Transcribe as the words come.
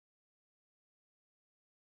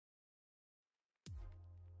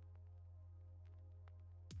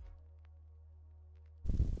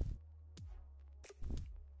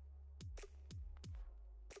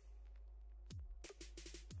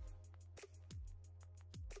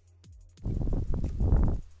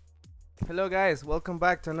Hello guys, welcome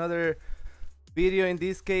back to another video. In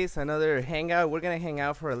this case, another hangout. We're gonna hang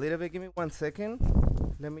out for a little bit. Give me 1 second.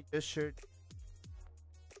 Let me just share.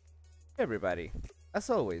 Hey everybody, as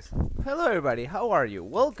always, hello everybody, how are you?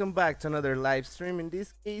 Welcome back to another live stream. In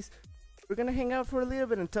this case, we're gonna hang out for a little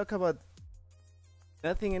bit and talk about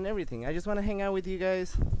nothing and everything. I just want to hang out with you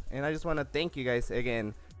guys, and I just want to thank you guys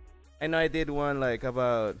again. I know I did one like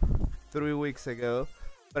about 3 weeks ago,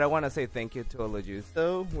 but I want to say thank you to all of you.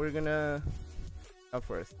 So we're gonna up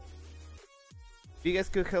first. If you guys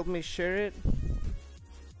could help me share it.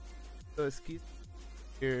 So excuse me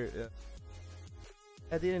here.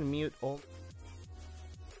 I didn't mute all.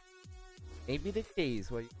 Maybe the case.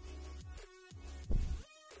 What?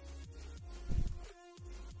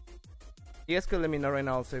 You guys could let me know right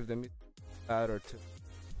now. I'll save the music out or two.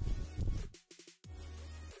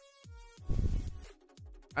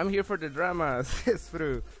 I'm here for the drama, says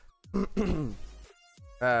through. Turn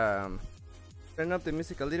up the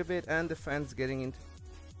music a little bit and the fans getting into.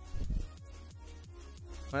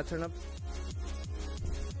 Wanna turn up?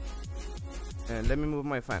 And let me move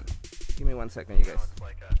my fan. Give me 1 second, you guys.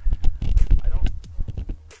 I don't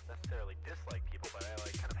necessarily dislike people, but I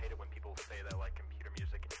kind of hate it when people say that computer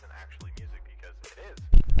music isn't actually music, because it is.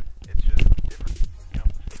 It's just different, you know?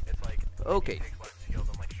 It's like okay. It takes less skill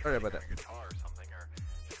than Sorry about that. guitar or something, or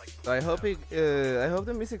just So I hope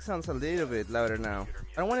the music sounds a little bit louder now.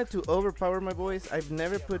 I don't want it to overpower my voice. I've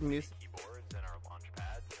never put music, keyboards and our launch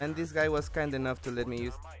pads. and this guy was kind enough to let me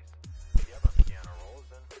use.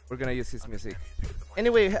 We're gonna use his music.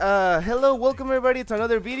 Anyway, hello, welcome everybody to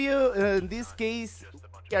another video. In this case,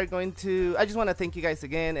 we are going to. I just want to thank you guys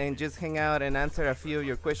again and just hang out and answer a few of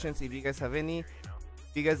your questions if you guys have any.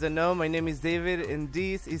 If you guys don't know, my name is David, and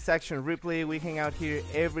this is Action Replay. We hang out here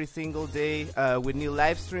every single day with new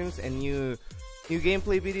live streams and new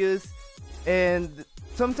gameplay videos, and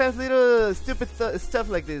sometimes little stupid stuff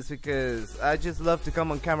like this, because I just love to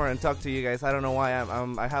come on camera and talk to you guys. I don't know why.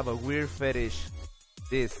 I have a weird fetish.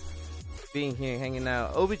 This being here hanging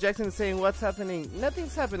out. Obi Jackson is saying, what's happening?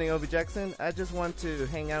 Nothing's happening, Obi Jackson. I just want to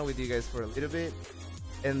hang out with you guys for a little bit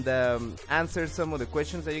and answer some of the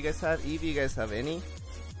questions that you guys have, if you guys have any,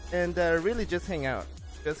 and really just hang out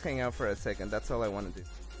for a second. That's all I want to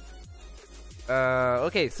do.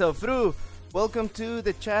 Okay, so Fru, welcome to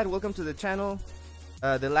the chat, welcome to the channel,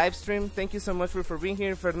 the live stream. Thank you so much for being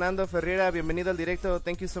here. Fernando Ferreira, bienvenido al directo.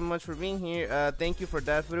 Thank you so much for being here. Thank you for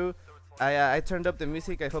that, Fru. I turned up the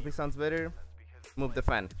music. I hope it sounds better. Move the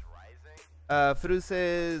fan. Fru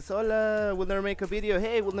says, hola, we'll never make a video.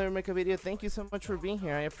 Hey, we'll never make a video. Thank you so much for being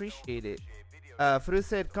here. I appreciate it. Fru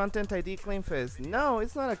said, content ID claim fest. No,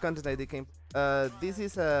 it's not a content ID claim. This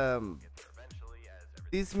is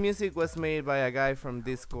this music was made by a guy from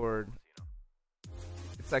Discord.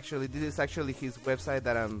 This is actually his website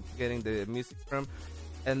that I'm getting the music from.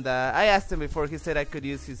 And I asked him before. He said I could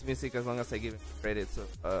use his music as long as I give him credit. So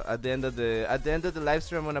at the end of the live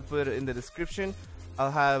stream, I'm gonna put it in the description.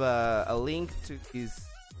 I'll have a link to his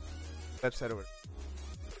website over.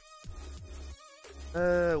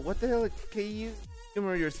 What the hell? KU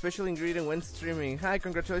humor, your special ingredient when streaming. Hi,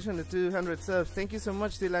 congratulations on the 200 subs. Thank you so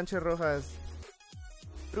much, Dilanche Rojas.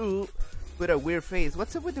 True, with a weird face.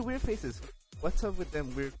 What's up with the weird faces? What's up with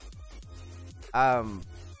them weird?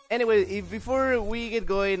 Anyway, before we get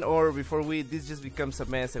going, or before this just becomes a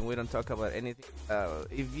mess and we don't talk about anything,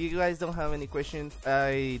 if you guys don't have any questions,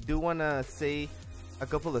 I do want to say a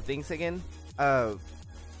couple of things again.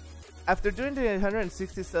 After doing the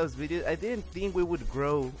 160 subs video, I didn't think we would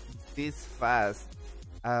grow this fast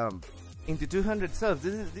into 200 subs.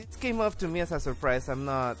 This came up to me as a surprise. I'm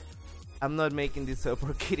not making this up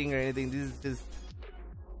or kidding or anything. This is just,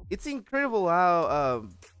 it's incredible how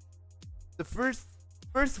the first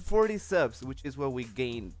 40 subs, which is what we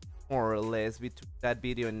gained more or less between that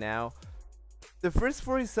video and now, the first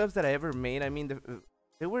 40 subs that I ever made, I mean,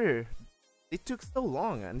 they took so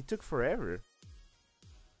long, and it took forever.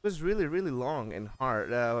 It was really long and hard.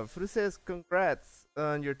 Fru says, congrats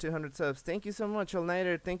on your 200 subs. Thank you so much, All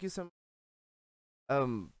Nighter. Thank you so much.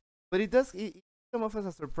 But it come off as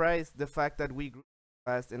a surprise, the fact that we grew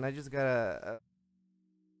fast, and I just gotta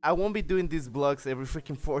I won't be doing these vlogs every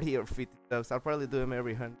freaking 40 or 50 subs. I'll probably do them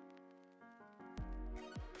every 100.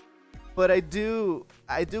 But I do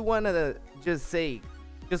want to just say,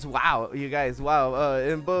 just wow, you guys, wow.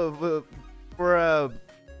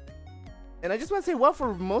 And I just want to say wow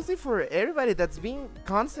mostly for everybody that's been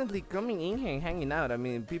constantly coming in here and hanging out. I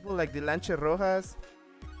mean, people like Dilanche Rojas,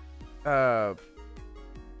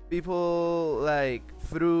 people like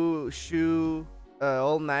Fru, Shu,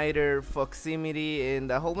 All Nighter, Foximity, and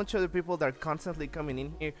a whole bunch of other people that are constantly coming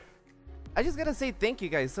in here. I just gotta say thank you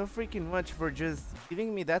guys so freaking much for just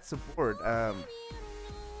giving me that support.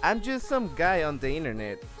 I'm just some guy on the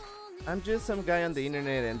internet. I'm just some guy on the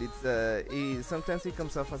internet, and sometimes it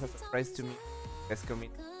comes off as a surprise to me. You guys come in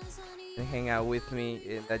and hang out with me,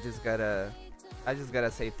 and I just gotta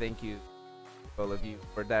say thank you to all of you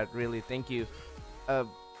for that. Really, thank you.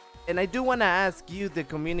 And I do wanna ask you, the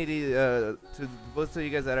community, to both of you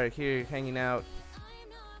guys that are here hanging out.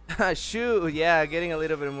 Shoot, yeah, getting a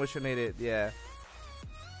little bit emotionated, yeah.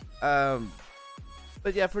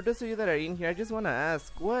 But yeah, for those of you that are in here, I just wanna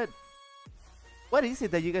ask, what is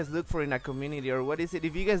it that you guys look for in a community, or what is it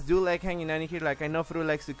if you guys do like hanging out in here? Like I know Fru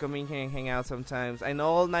likes to come in here and hang out sometimes. I know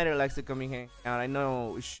All Nighter likes to come in here and hang out. I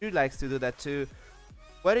know Shu likes to do that too.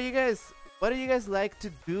 What do you guys like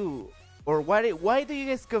to do, or why do you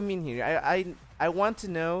guys come in here? I want to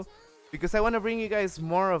know, because I want to bring you guys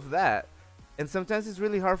more of that. And sometimes it's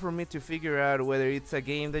really hard for me to figure out whether it's a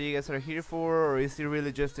game that you guys are here for, or is it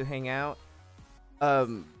really just to hang out.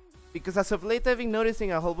 Because as of late I've been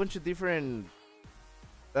noticing a whole bunch of different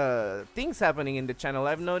things happening in the channel.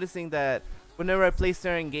 I'm noticing that whenever I play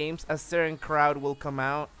certain games, a certain crowd will come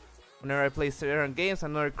out. Whenever I play certain games,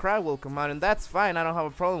 another crowd will come out, and that's fine. I don't have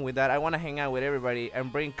a problem with that. I want to hang out with everybody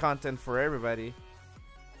and bring content for everybody.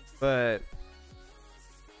 But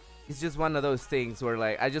it's just one of those things where,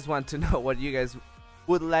 like, I just want to know what you guys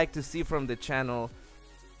would like to see from the channel,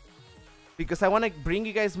 because I want to bring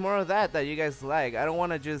you guys more of that you guys like. I don't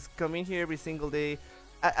want to just come in here every single day.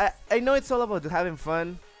 I know it's all about having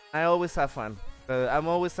fun. I always have fun. I'm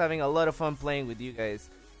always having a lot of fun playing with you guys.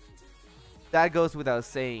 That goes without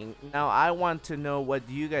saying. Now I want to know what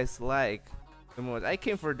you guys like the most. I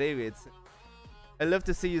came for David's. I love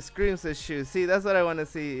to see you scream, says Shoes. See, that's what I want to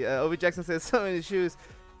see. Obi Jackson says so many shoes.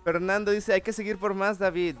 Fernando dice, hay que seguir por más,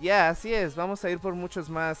 David. Yeah, así es. Vamos a ir por muchos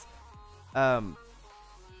más. Nada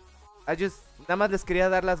más les quería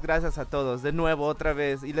dar las gracias a todos, de nuevo, otra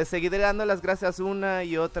vez. Y les seguiré dando las gracias una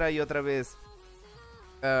y otra vez.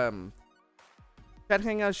 Chat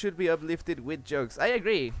Hangout should be uplifted with jokes. I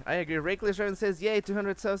agree. Reckless Raven says, yay,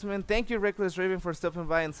 200 subs, man. Thank you, Reckless Raven, for stopping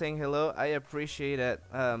by and saying hello. I appreciate it.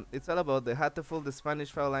 It's all about the hatful, the Spanish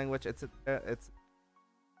foul language, etc.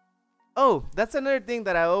 Oh, that's another thing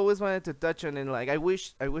that I always wanted to touch on, and like I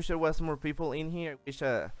wish there was more people in here.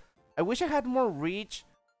 I wish I had more reach,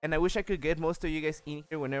 and I wish I could get most of you guys in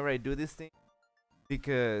here whenever I do this thing,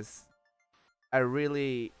 because I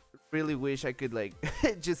really wish I could, like,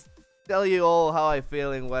 just tell you all how I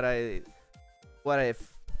feel and what I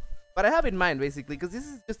have in mind, basically, because this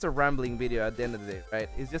is just a rambling video at the end of the day, right?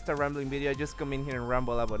 It's just a rambling video. I just come in here and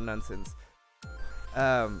ramble about nonsense.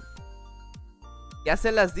 Ya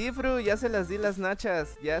se las di, Fru, ya se las di las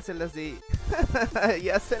nachas, ya se las di.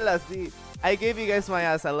 Ya se las di. I gave you guys my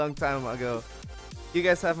ass a long time ago. You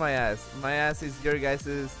guys have my ass. My ass is your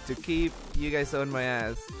guys's to keep. You guys own my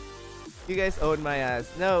ass. You guys own my ass.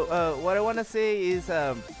 No, what I want to say is,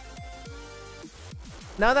 now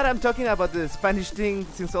that I'm talking about the Spanish thing,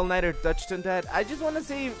 since All Nighter touched on that, I just want to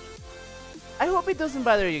say, I hope it doesn't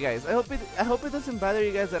bother you guys. I hope it doesn't bother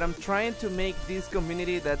you guys that I'm trying to make this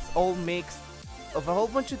community that's all mixed of a whole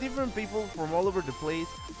bunch of different people from all over the place,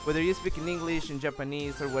 whether you speak in English, in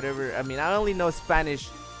Japanese, or whatever. I mean, I only know Spanish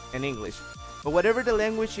and English, but whatever the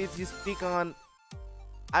language is you speak on,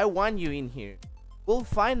 I want you in here. We'll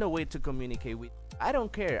find a way to communicate with you. I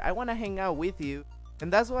don't care. I want to hang out with you,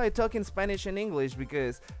 and that's why I talk in Spanish and English,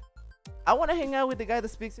 because I want to hang out with the guy that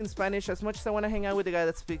speaks in Spanish as much as I want to hang out with the guy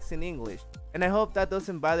that speaks in English. And I hope that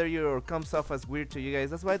doesn't bother you or comes off as weird to you guys.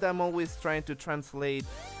 That's why I'm always trying to translate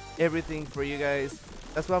everything for you guys.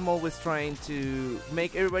 That's why I'm always trying to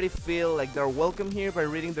make everybody feel like they're welcome here by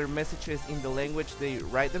reading their messages in the language they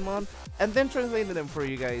write them on, and then translating them for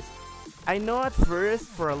you guys. I know at first,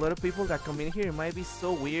 for a lot of people that come in here, it might be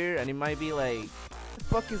so weird, and it might be like, what the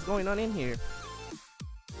fuck is going on in here?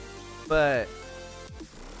 But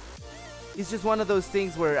it's just one of those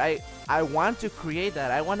things where I want to create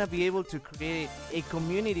that. I want to be able to create a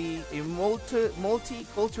community, a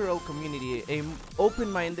multicultural community, a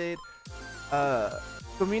open-minded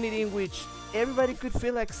community in which everybody could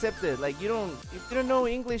feel accepted. Like, if you don't know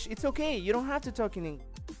English, it's okay. You don't have to talk in English.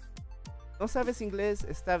 No sabes inglés,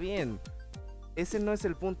 está bien. Ese no es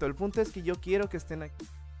el punto. El punto es que yo quiero que estén aquí,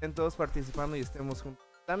 estén todos participando y estemos juntos.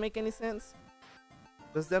 Does that make any sense?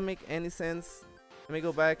 Does that make any sense? Let me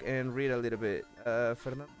go back and read a little bit.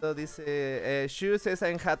 Fernando dice, Shu says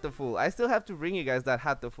I'm hatful. I still have to bring you guys that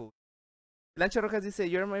hatful. Dilancha Rojas dice,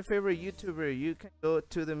 you're my favorite YouTuber. You can go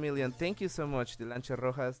to the million. Thank you so much, Dilancha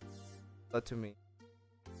Rojas. A lot to me.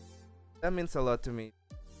 That means a lot to me.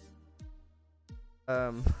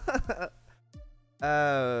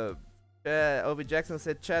 Obi Jackson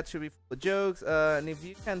said chat should be full of jokes. And if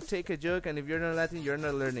you can't take a joke and if you're not Latin, you're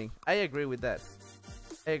not learning. I agree with that.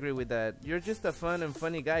 I agree with that. You're just a fun and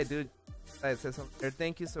funny guy, dude.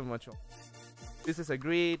 Thank you so much. This is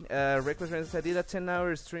agreed. Reckless Rangers, I did a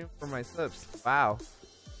 10-hour stream for my subs. Wow.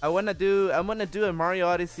 I'm gonna do a Mario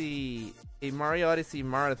Odyssey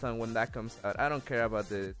marathon when that comes out. I don't care about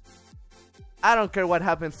this. I don't care what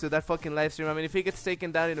happens to that fucking live stream. I mean, if it gets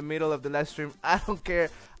taken down in the middle of the live stream, I don't care.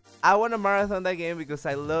 I want to marathon that game because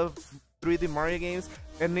I love 3D Mario games,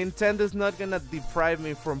 and Nintendo's not gonna deprive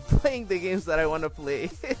me from playing the games that I want to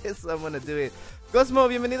play. So I'm gonna do it. Cosmo,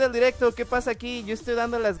 bienvenido al directo. ¿Qué pasa aquí? Yo estoy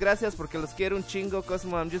dando las gracias porque los quiero un chingo,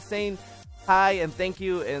 Cosmo. I'm just saying hi and thank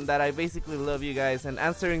you, and that I basically love you guys, and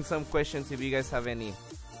answering some questions if you guys have any.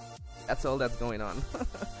 That's all that's going on.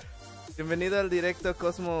 Bienvenido al directo,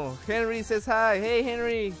 Cosmo. Henry says hi. Hey,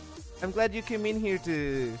 Henry. I'm glad you came in here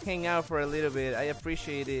to hang out for a little bit. I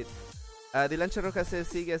appreciate it. Dilancha Roja says,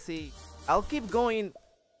 sigue así. I'll keep going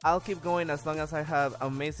as long as I have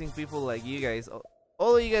amazing people like you guys.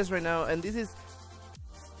 All of you guys right now. And this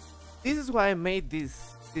is why I made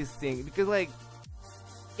this thing. Because, like,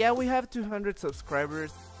 yeah, we have 200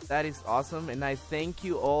 subscribers. That is awesome. And I thank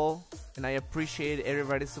you all. And I appreciate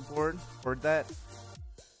everybody's support for that.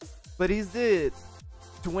 But is the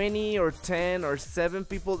 20 or 10 or 7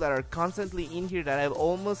 people that are constantly in here that I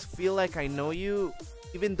almost feel like I know you,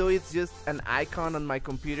 even though it's just an icon on my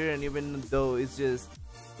computer and even though it's just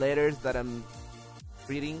letters that I'm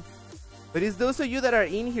reading. But it's those of you that are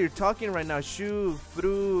in here talking right now. Shu,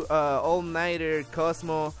 Fru, All Nighter,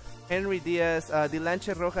 Cosmo, Henry Diaz,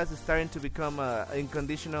 Dilanche Rojas is starting to become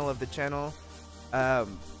unconditional of the channel.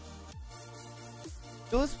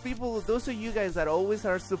 Those people, those of you guys that always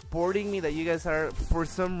are supporting me, that you guys are for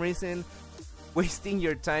some reason wasting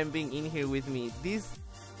your time being in here with me. This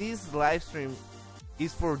live stream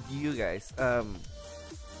is for you guys.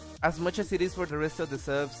 As much as it is for the rest of the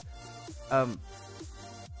subs.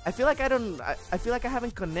 I feel like I feel like I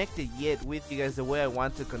haven't connected yet with you guys the way I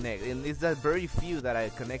want to connect, and it's that very few that I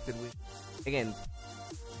connected with. Again,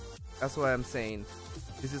 that's why I'm saying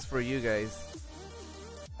this is for you guys.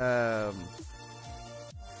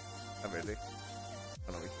 Over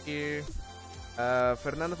here.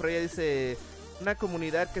 Fernando Freya dice una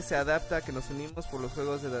comunidad que se adapta, que nos unimos por los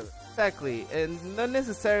juegos de la... Exactly, and not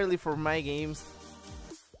necessarily for my games,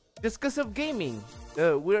 just because of gaming.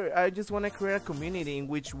 I just want to create a community in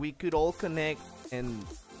which we could all connect and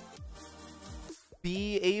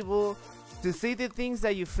be able to say the things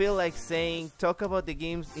that you feel like saying, talk about the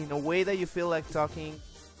games in a way that you feel like talking.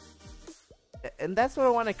 And that's what I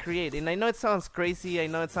want to create. And I know it sounds crazy, I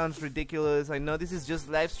know it sounds ridiculous, I know this is just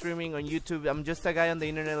live streaming on YouTube, I'm just a guy on the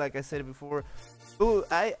internet like I said before. But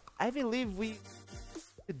I believe we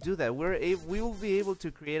could do that. We will be able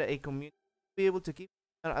to create a community, be able to keep,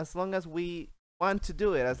 as long as we want to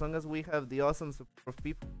do it, as long as we have the awesome support of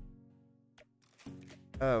people.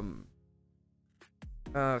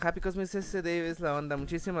 Happy Cosmo says David la onda.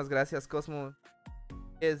 Muchísimas gracias, Cosmo.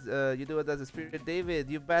 Yes, you do it as a spirit. David,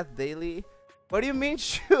 you bath daily? What do you mean,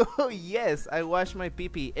 Shu? Yes, I wash my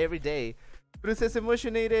pee-pee every day. Bruce says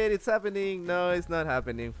emotionated, it's happening. No, it's not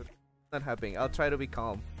happening. It's not happening. I'll try to be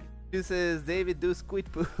calm. Shu says, David, do squid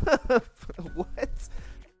poop. What?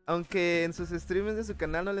 Aunque en sus streams de su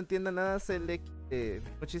canal no le entienda nada, se le quite.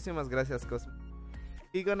 Muchísimas gracias, Cosmo.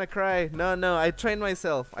 He gonna cry. No, I trained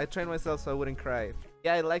myself. So I wouldn't cry.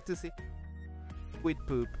 Yeah, I like to see squid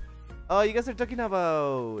poop. Oh, you guys are talking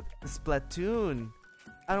about Splatoon.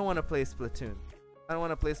 I don't want to play Splatoon.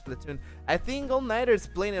 I think All Nighter's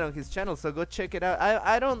playing it on his channel, so go check it out.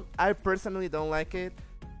 I personally don't like it.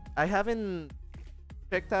 I haven't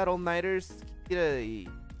checked out All Nighter's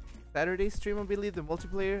Saturday stream, I believe, the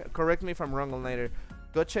multiplayer. Correct me if I'm wrong, All Nighter.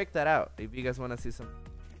 Go check that out if you guys want to see some.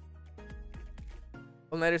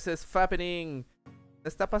 All Nighter says, fappening. No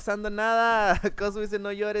está pasando nada. Cosmo dice, no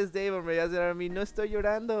llores, Dave. Hombre, ya será a mí. No estoy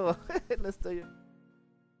llorando. No estoy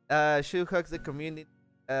llorando. Shu hugs the community.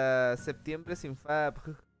 Septiembre sin fab.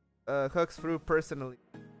 Hugs through personally.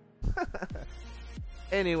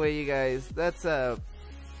 Anyway, you guys, that's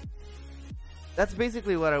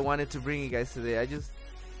basically what I wanted to bring you guys today. I just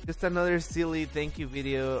another silly thank you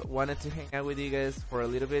video. Wanted to hang out with you guys for a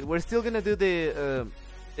little bit. We're still gonna do the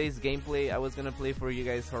today's gameplay. I was gonna play for you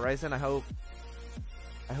guys Horizon. I hope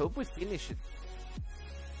we finish it.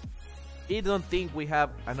 I don't think we have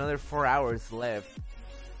another 4 hours left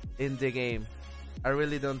in the game. I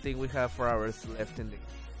really don't think we have 4 hours left in the game.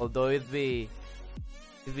 Although it'd be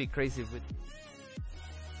crazy if we...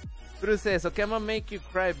 Bruce says, okay, I'm gonna make you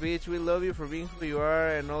cry, bitch. We love you for being who you are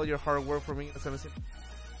and all your hard work for being amazing.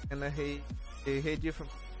 And I hate you from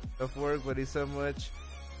of work, but it's so much.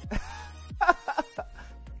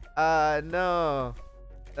 No.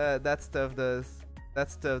 That stuff does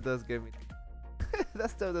give me. That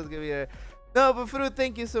stuff does give me a. No, but Fruit,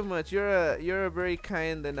 thank you so much. You're a very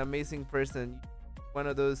kind and amazing person.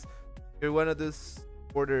 You're one of those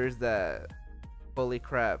orders that, holy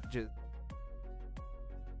crap, just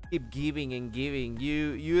keep giving and giving.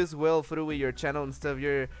 You as well, Fruit, with your channel and stuff.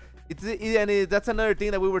 That's another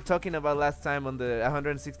thing that we were talking about last time on the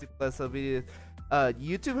 160 plus videos.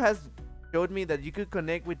 YouTube has showed me that you could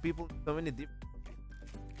connect with people in so many different.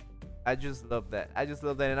 I just love that.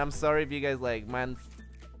 And I'm sorry if you guys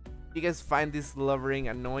you guys find this lovering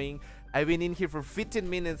annoying. I've been in here for 15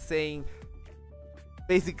 minutes saying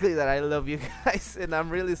basically that I love you guys, and I'm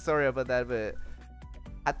really sorry about that, but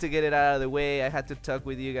I had to get it out of the way. I had to talk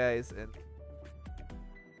with you guys. And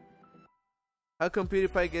how come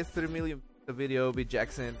PewDiePie gets 3 million a video, Obi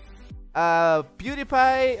Jackson?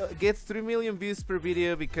 PewDiePie gets 3 million views per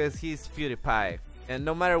video because he's PewDiePie, and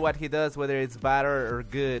no matter what he does, whether it's bad or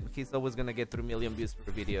good, he's always gonna get 3 million views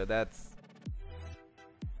per video. That's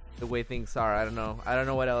the way things are. I don't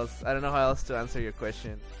know what else. I don't know how else to answer your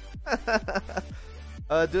question.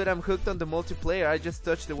 Dude, I'm hooked on the multiplayer. I just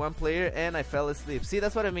touched the one player and I fell asleep. See,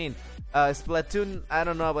 that's what I mean. Splatoon, I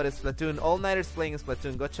don't know about Splatoon. All Nighters playing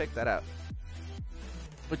Splatoon. Go check that out.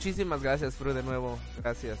 Muchísimas gracias, Fru, de nuevo.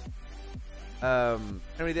 Gracias.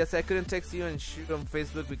 Henry Diaz, I couldn't text you and shoot on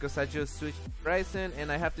Facebook because I just switched to Verizon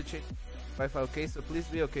and I have to change Wi-Fi. Okay, so please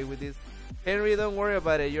be okay with this. Henry, don't worry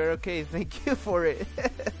about it. You're okay. Thank you for it.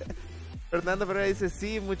 Fernando Ferreira dice,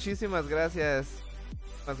 sí, muchísimas gracias.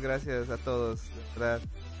 Muchísimas gracias a todos, de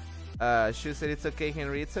verdad. Shu said, it's okay,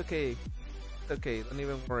 Henry. It's okay. It's okay. Don't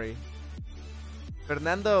even worry.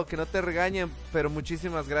 Fernando, que no te regañen, pero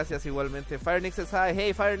muchísimas gracias igualmente. Fire Nick says, hi.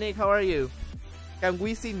 Hey, Fire Nick, how are you? Can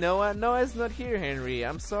we see Noah? Noah's not here, Henry.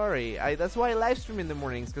 I'm sorry. That's why I live stream in the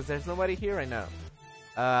mornings, because there's nobody here right now.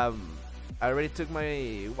 I already took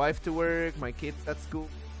my wife to work, my kids at school.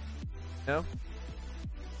 No?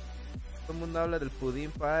 Todo el mundo habla del Pudding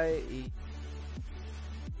Pie y...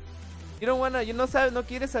 You don't wanna, no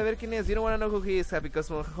quiere saber quién es. You don't wanna know who he is, because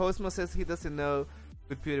Hosmo says he doesn't know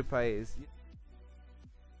who PewDiePie is.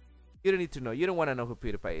 You don't need to know. You don't wanna know who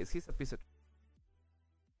PewDiePie is. He's a piece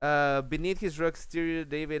of... beneath his rug exterior,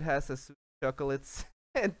 David has a sweet chocolate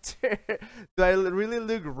center. Do I really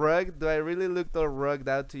look rugged? Do I really look all rugged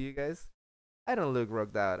out to you guys? I don't look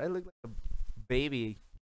rugged out. I look like a baby,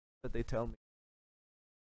 but they tell me.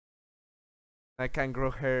 I can't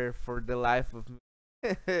grow hair for the life of me.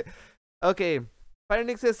 Okay. Fire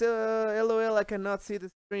Nick says, LOL, I cannot see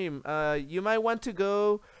the stream. You might want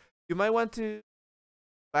to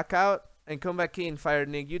back out and come back in, Fire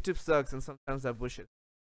Nick. YouTube sucks and sometimes I bullshit.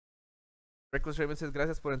 Reckless Raymond says,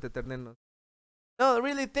 gracias por entretenernos. No,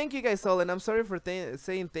 really, thank you guys all, and I'm sorry for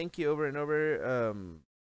saying thank you over and over.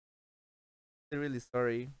 Really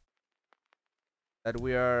sorry that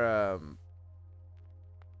we're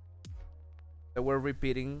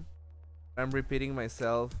repeating. I'm repeating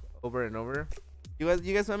myself over and over. You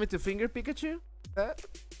guys want me to finger Pikachu? You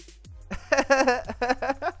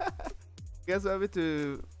guys want me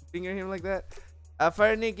to finger him like that?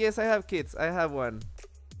 Fire Nick, yes, I have kids. I have one.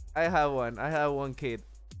 I have one kid.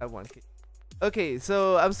 Okay,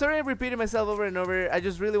 so I'm sorry I'm repeating myself over and over. I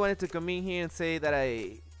just really wanted to come in here and say that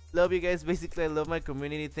I love you guys. Basically, I love my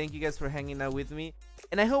community. Thank you guys for hanging out with me.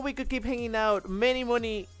 And I hope we could keep hanging out many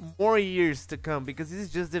more years to come, because this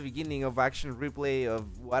is just the beginning of Action Replay,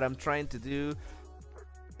 of what I'm trying to do.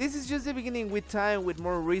 This is just the beginning. With time, with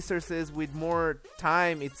more resources, with more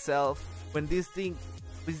time itself, when this thing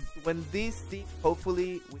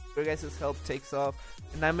hopefully with your guys' help takes off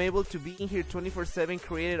and I'm able to be in here 24/7,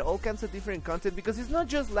 created all kinds of different content, because it's not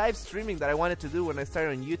just live streaming that I wanted to do when I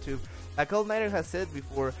started on YouTube. Like All Nighter has said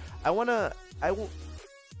before, I wanna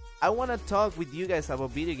talk with you guys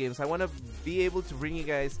about video games. I wanna be able to bring you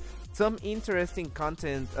guys some interesting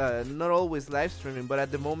content, not always live streaming, but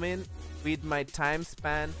at the moment, with my time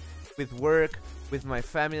span, with work, with my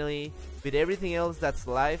family, with everything else that's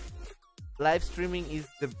live streaming is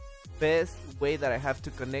the best way that I have to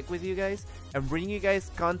connect with you guys and bring you guys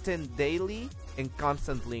content daily and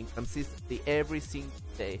constantly and consistently every single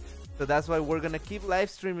day. So that's why we're gonna keep live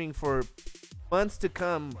streaming for months to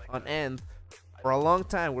come on end. For a long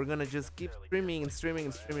time, we're gonna just keep streaming and streaming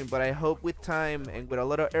and streaming, but I hope with time and with a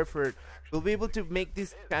lot of effort, we'll be able to make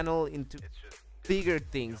this channel into bigger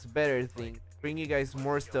things, better things, bring you guys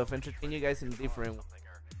more stuff, entertain you guys in different ways.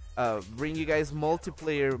 Bring you guys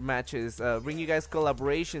multiplayer matches, bring you guys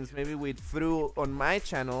collaborations, maybe with Fru on my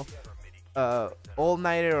channel, All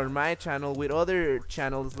Nighter on my channel, with other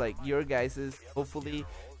channels like your guys's, hopefully,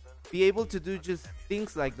 be able to do just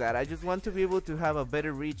things like that. I just want to be able to have a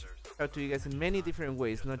better reach out to you guys in many different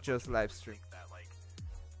ways, not just live stream.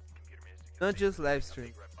 Not just live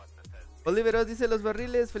stream. Oliveros dice los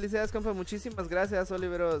barriles. Felicidades, compa. Muchísimas gracias,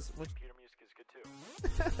 Oliveros.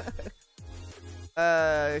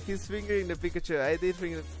 He's fingering the Pikachu. I did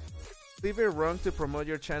finger. Leave it wrong to promote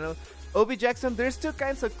your channel. Obi Jackson, there's two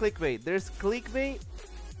kinds of clickbait. There's clickbait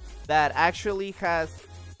that actually has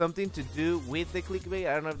something to do with the clickbait.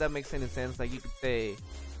 I don't know if that makes any sense. Like you could say,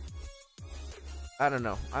 I don't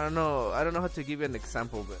know how to give you an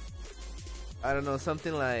example, but I don't know,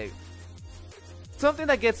 something like something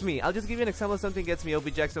that gets me. I'll just give you an example of something gets me,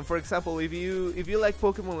 Obi Jackson. For example, if you like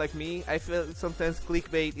Pokemon like me, I feel sometimes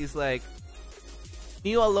clickbait is like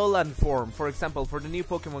new Alolan form, for example, for the new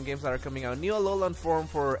Pokemon games that are coming out. New Alolan form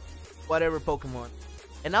for whatever Pokemon.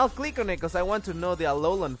 And I'll click on it because I want to know the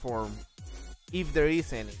Alolan form, if there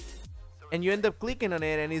is any. And you end up clicking on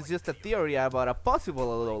it and it's just a theory about a possible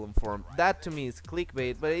Alolan form. That to me is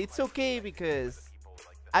clickbait, but it's okay because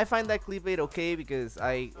I find that clickbait okay because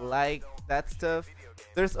I like that stuff.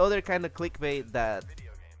 There's other kind of clickbait that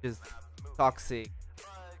is toxic,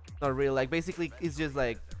 not real. Like basically it's just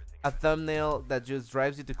like a thumbnail that just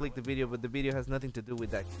drives you to click the video, but the video has nothing to do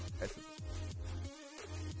with that.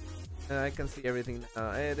 I can see everything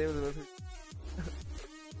now.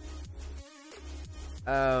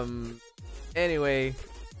 Anyway,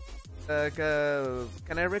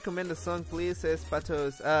 can I recommend a song, please? Says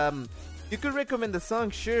Patos. You could recommend the song,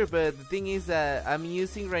 sure, but the thing is that I'm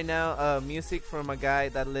using right now music from a guy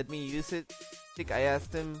that let me use it. I think I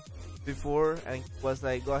asked him before and he was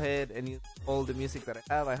like, go ahead and use all the music that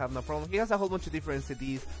I have no problem. He has a whole bunch of different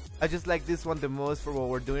CDs. I just like this one the most for what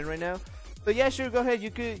we're doing right now. So yeah, sure, go ahead. You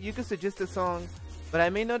could suggest a song, but I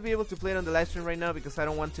may not be able to play it on the live stream right now because I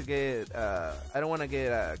don't want to get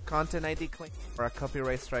a content ID claim or a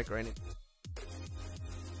copyright strike or anything.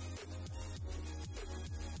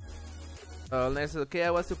 Oh, nice. Okay,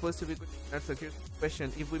 I was supposed to be quick. So here's the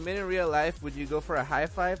question: if we met in real life, would you go for a high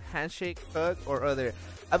five, handshake, hug, or other?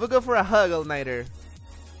 I would go for a hug, all-nighter.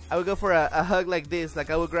 I would go for a hug like this. Like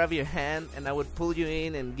I would grab your hand and I would pull you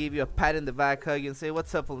in and give you a pat in the back, hug you, and say,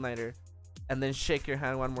 "What's up, all-nighter?" And then shake your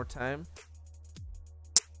hand one more time.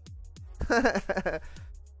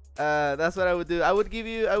 That's what I would do. I would give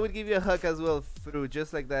you a hug as well, through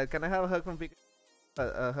just like that. Can I have a hug from Pikachu?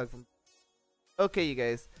 A hug from. Okay, you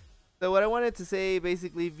guys. So what I wanted to say,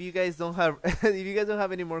 basically, if you guys don't have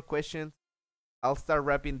any more questions, I'll start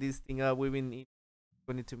wrapping this thing up. We've been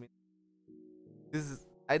 22 minutes.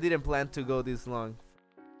 I didn't plan to go this long.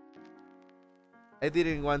 I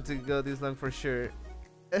didn't want to go this long for sure.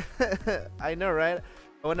 I know, right?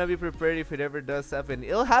 I wanna be prepared if it ever does happen.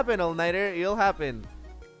 It'll happen, all-nighter. It'll happen.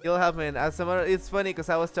 It'll happen. It's funny because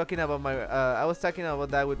I was talking about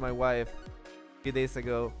that with my wife a few days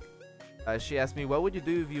ago. She asked me, what would you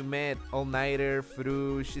do if you met all-nighter,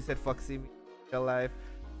 through? She said, fuck, see me alive.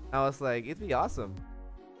 I was like, it'd be awesome.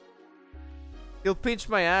 He'll pinch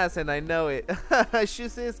my ass and I know it. She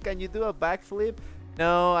says, can you do a backflip?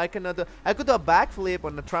 No, I cannot do. I could do a backflip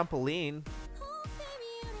on a trampoline.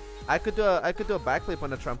 I could do a backflip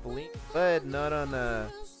on a trampoline, but not on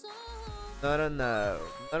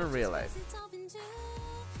real life.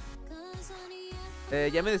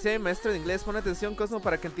 Ya me decía mi maestro de inglés, pon atención, Cosmo,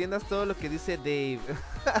 para que entiendas todo lo que dice Dave.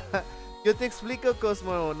 Yo te explico,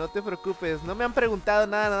 Cosmo, no te preocupes. No me han preguntado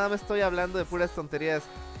nada más estoy hablando de puras tonterías.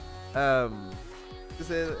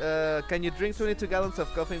 Dice, can you drink 22 gallons of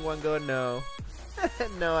coffee in one go? No.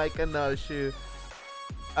 No, I cannot, shoot.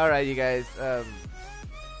 Alright, you guys.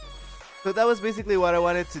 So that was basically what I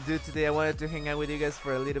wanted to do today. I wanted to hang out with you guys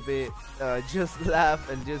for a little bit, just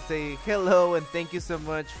laugh and just say hello and thank you so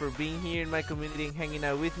much for being here in my community and hanging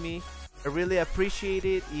out with me. I really appreciate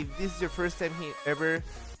it. If this is your first time here ever,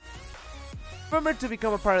 remember to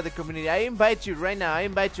become a part of the community. I invite you right now. I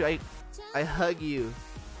invite you. I hug you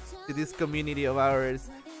to this community of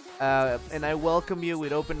ours. And I welcome you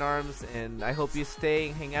with open arms, and I hope you stay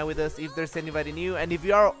and hang out with us if there's anybody new. And if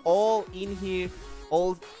you are all in here,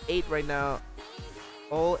 all 8 right now,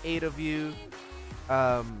 all 8 of you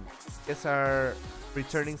guys are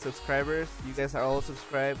returning subscribers. You guys are all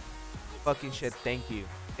subscribed. Fucking shit, thank you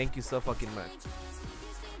so fucking much.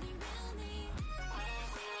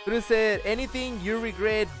 Drew said, anything you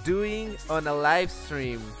regret doing on a live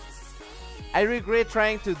stream? I regret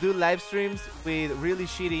trying to do live streams with really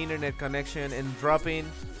shitty internet connection and dropping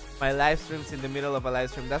my live streams in the middle of a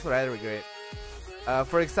live stream. That's what I regret.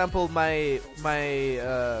 For example, my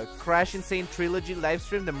Crash Insane Trilogy live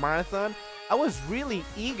stream, the marathon, I was really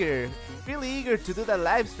eager to do that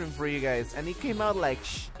live stream for you guys, and it came out like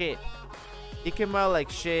shit. It came out like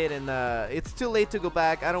shit, and it's too late to go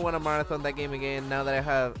back. I don't want to marathon that game again now that I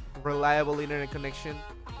have reliable internet connection.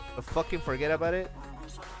 So fucking forget about it.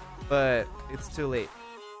 But it's too late.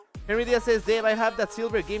 Henry Diaz says, Dave, I have that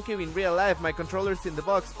silver GameCube in real life. My controller's in the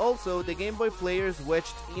box. Also, the Game Boy player's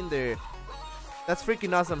wedged in there. That's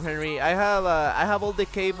freaking awesome, Henry. I have all the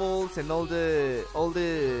cables and all the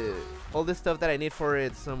stuff that I need for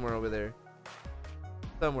it somewhere over there.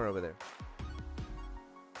 Somewhere over there.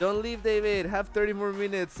 Don't leave, David. Have 30 more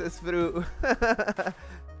minutes, says Fru.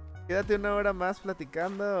 Quédate una hora más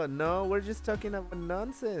platicando. No, we're just talking about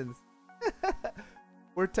nonsense.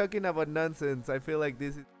 We're talking about nonsense. I feel like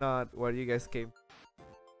this is not what you guys came.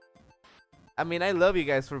 I mean, I love you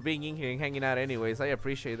guys for being in here and hanging out anyways. I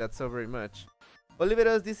appreciate that so very much.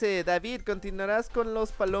 Oliveros dice, David, ¿continuarás con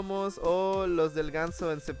los palomos o los del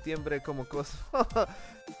ganso en septiembre como Cosmo?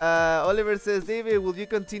 Oliver says, David, will you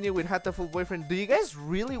continue with Hatoful Boyfriend? Do you guys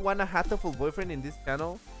really want a Hatoful Boyfriend in this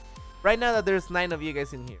channel? Right now that there's 9 of you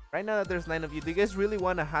guys in here. Right now that there's 9 of you, do you guys really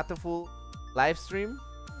want a Hatoful live stream?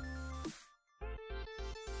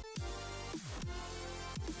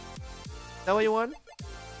 Is that what you want?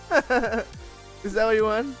 Is that what you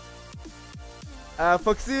want?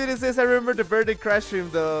 Foximity says, I remember the birthday crash stream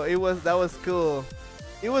though. That was cool.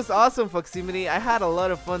 It was awesome, Foximity. I had a lot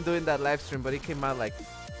of fun doing that live stream, but it came out like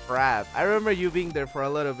crap. I remember you being there for a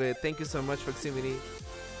little bit. Thank you so much, Foximity.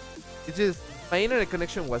 It's just my internet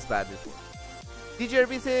connection was bad before.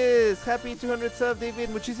 DJRB says, happy 200 sub, David.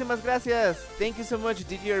 Muchísimas gracias. Thank you so much,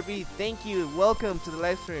 DJRB. Thank you. Welcome to the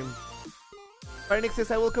live stream. Farnick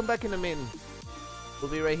says, I will come back in a minute.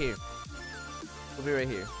 We'll be right here. We'll be right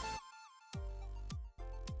here.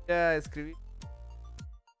 Yeah, escribí.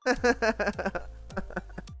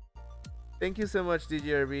 Thank you so much,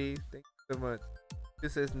 DJRB. Thank you so much.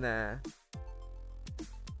 This says, nah.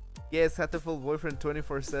 Yes, Hatoful Boyfriend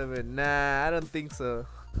 24/7. Nah, I don't think so.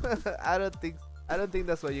 I don't think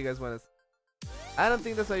that's what you guys want to see. I don't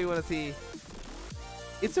think that's what you want to see.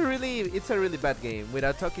 It's a really bad game.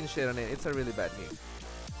 Without talking shit on it, it's a really bad game.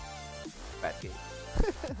 Bad game.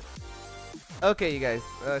 Okay, you guys.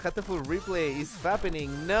 Hatoful Replay is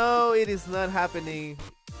happening. No, it is not happening.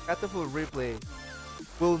 Hatoful Replay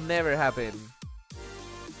will never happen.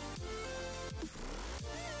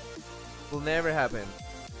 Will never happen.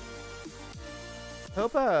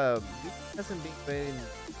 Hope it hasn't been playing.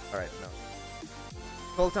 Alright, no.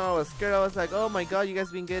 The whole time I was scared. I was like, oh my god, you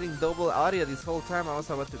guys been getting double audio this whole time. I was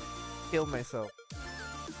about to kill myself.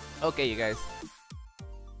 Okay, you guys.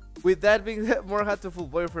 With that being said, more Hatoful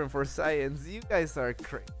Boyfriend for science. You guys are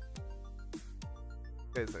crazy.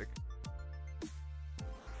 You guys are crazy.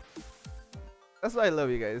 That's why I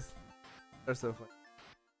love you guys. They're so fun.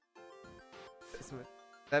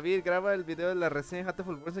 David, graba el video de la reseña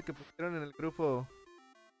Hatoful Boyfriend que pusieron en el grupo.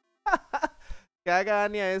 Que haga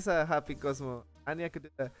Anya esa, Happy Cosmo. Anya could do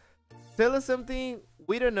that. Tell us something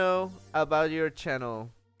we don't know about your channel.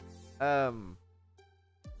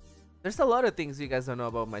 There's a lot of things you guys don't know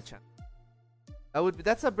about my channel.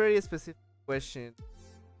 That's a very specific question.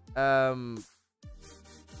 That's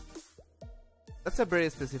a very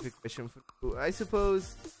specific question for you. I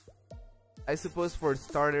suppose for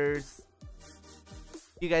starters,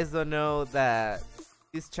 you guys don't know that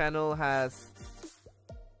this channel has,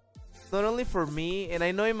 not only for me, and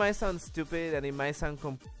I know it might sound stupid and it might sound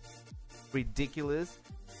ridiculous,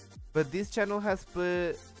 but this channel has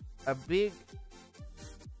put a big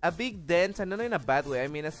dent, and not in a bad way. I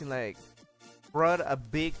mean, as in like brought a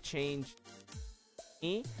big change in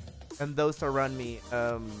me and those around me.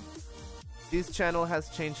 This channel has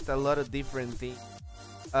changed a lot of different things.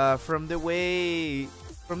 From the way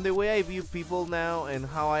I view people now, and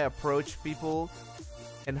how I approach people,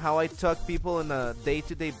 and how I talk people on a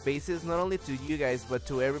day-to-day basis, not only to you guys but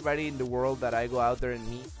to everybody in the world that I go out there and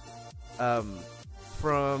meet.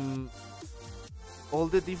 From all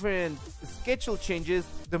the different schedule changes,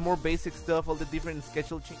 the more basic stuff, all the different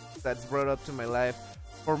schedule changes that's brought up to my life.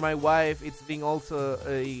 For my wife, it's being also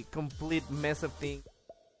a complete mess of things.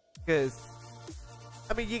 Because,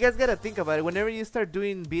 I mean, you guys gotta think about it. Whenever you start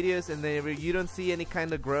doing videos and then you don't see any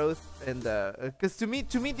kind of growth, and because to me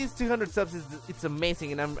these 200 subs it's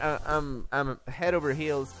amazing, and I'm head over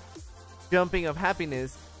heels, jumping of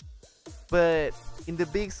happiness. But in the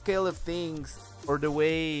big scale of things, or the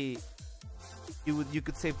way you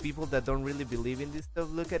could say people that don't really believe in this stuff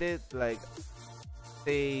look at it, like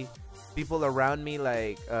say people around me,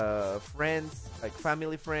 like friends, like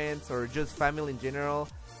family friends, or just family in general,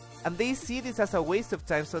 and they see this as a waste of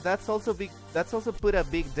time. So that's also put a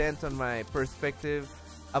big dent on my perspective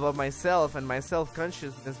about myself and my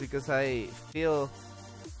self-consciousness, because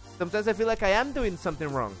sometimes I feel like I am doing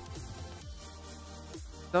something wrong.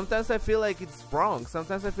 Sometimes I feel like it's wrong.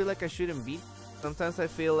 Sometimes I feel like I shouldn't be. Sometimes I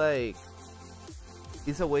feel like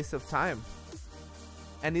it's a waste of time.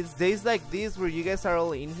 And it's days like this where you guys are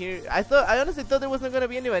all in here. I honestly thought there wasn't gonna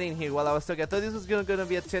be anybody in here while I was talking. I thought this was gonna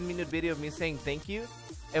be a 10-minute video of me saying thank you.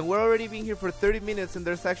 And we're already being here for 30 minutes, and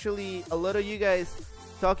there's actually a lot of you guys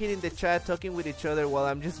talking in the chat, talking with each other while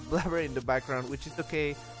I'm just blabbering in the background, which is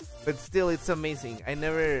okay. But still, it's amazing. I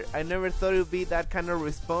never thought it would be that kind of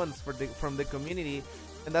response from the community,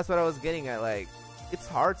 and that's what I was getting at. Like, it's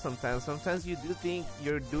hard sometimes. Sometimes you do think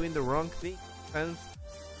you're doing the wrong thing.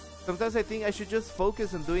 Sometimes I think I should just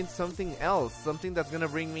focus on doing something else, something that's gonna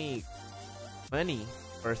bring me money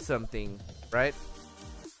or something, right?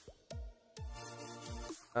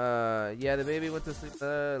 Yeah, the baby went to sleep.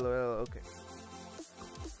 Well, okay.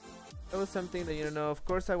 That was something that you don't know. Of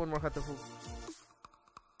course, I want more Hatoful.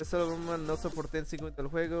 No soporté en 5 minutos el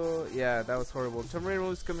juego. Yeah, that was horrible. Tomb Raider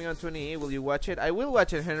movie's coming on 28. Will you watch it? I will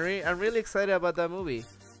watch it, Henry. I'm really excited about that movie.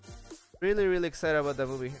 Really excited about that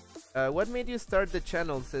movie. What made you start the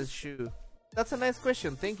channel? Says Shu. That's a nice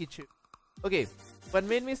question. Thank you, Shu. Okay, what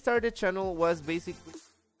made me start the channel was basically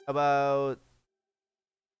about,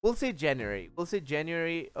 we'll say January. We'll say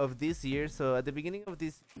January of this year. So at the beginning of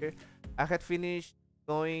this year, I had finished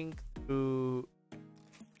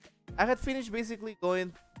basically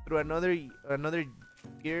going through another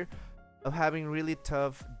year of having really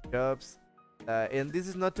tough jobs, and this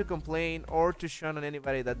is not to complain or to shun on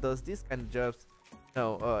anybody that does these kind of jobs.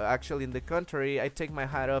 No, actually, in the contrary, I take my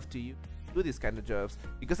hat off to you who do these kind of jobs,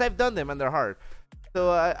 because I've done them and they're hard. So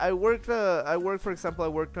I worked, for example, I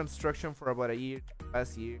worked construction for about a year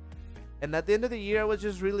last year, and at the end of the year, I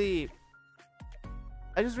just really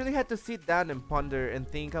had to sit down and ponder and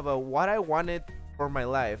think about what I wanted for my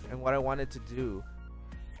life and what I wanted to do.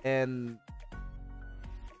 And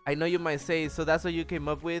I know you might say, so that's what you came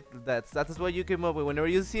up with? That's what you came up with. Whenever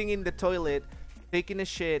you're sitting in the toilet taking a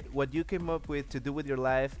shit, what you came up with to do with your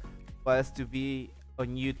life was to be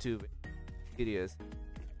on YouTube videos.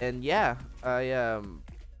 And yeah,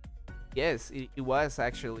 yes, it was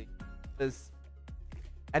actually.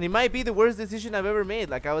 And it might be the worst decision I've ever made.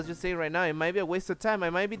 Like I was just saying right now, it might be a waste of time. I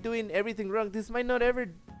might be doing everything wrong. This might not ever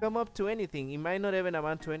come up to anything. It might not even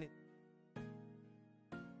amount to anything.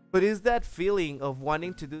 But it's that feeling of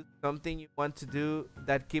wanting to do something you want to do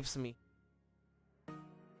that keeps me.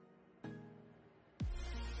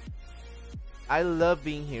 I love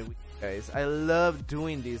being here with you guys. I love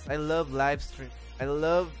doing this. I love live stream. I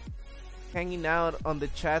love hanging out on the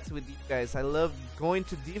chats with you guys. I love going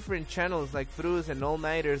to different channels like Frus and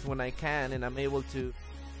all-nighters when I can, and I'm able to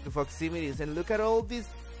Foximities and look at all these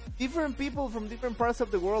different people from different parts of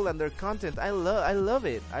the world and their content. I love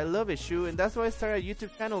it, Shu. And that's why I started a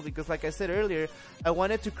YouTube channel, because like I said earlier, I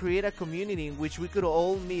wanted to create a community in which we could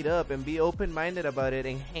all meet up and be open-minded about it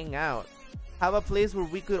and hang out. Have a place where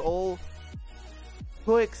we could all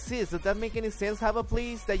coexist. Does that make any sense? Have a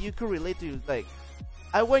place that you could relate to. Like,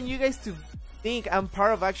 I want you guys to think I'm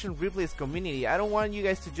part of ActionReplay's community. I don't want you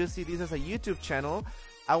guys to just see this as a YouTube channel.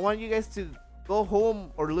 I want you guys to go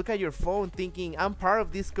home or look at your phone thinking I'm part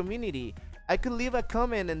of this community. I could leave a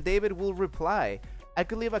comment and David will reply. I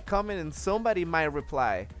could leave a comment and somebody might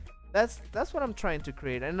reply. That's what I'm trying to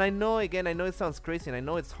create. And I know, again, I know it sounds crazy and I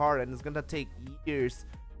know it's hard and it's gonna take years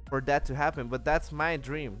for that to happen, but that's my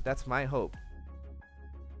dream. That's my hope.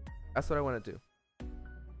 That's what I want to do.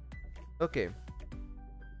 Okay.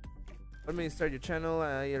 When will you start your channel?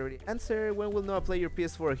 You already answered. When will Noah play your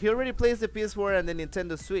PS4? He already plays the PS4 and the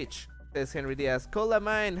Nintendo Switch. Says Henry Diaz.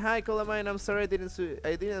 Colamine. Hi, Colamine. I'm sorry I didn't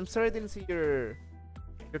see your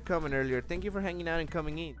comment earlier. Thank you for hanging out and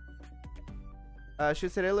coming in. She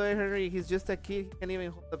said, hello, Henry. He's just a kid. He can't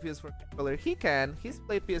even hold the PS4 controller. He can. He's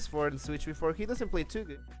played PS4 and Switch before. He doesn't play too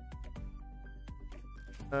good.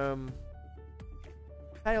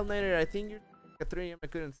 Hi, All Nighter. I think you're at 3 AM. I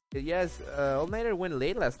couldn't see it. Yes, All Nighter went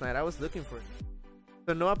late last night. I was looking for it.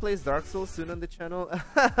 So Noah plays Dark Souls soon on the channel.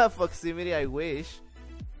 Foximity, I wish.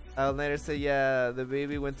 All Nighter said, yeah, the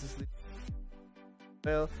baby went to sleep.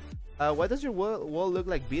 Well, why does your wall look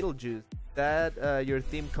like Beetlejuice? That your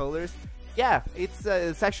theme colors? Yeah,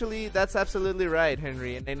 it's actually, that's absolutely right,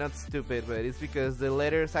 Henry, and I'm not stupid, but it's because the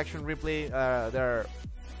letters ActionReplay, they're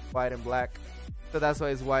white and black, so that's why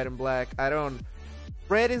it's white and black.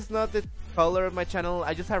 Red is not the color of my channel.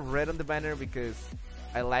 I just have red on the banner because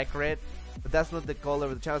I like red, but that's not the color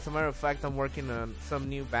of the channel. As a matter of fact, I'm working on some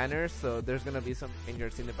new banners, so there's gonna be some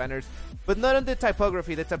changes in the banners, but not on the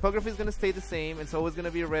typography. The typography is gonna stay the same. It's always gonna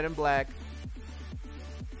be red and black,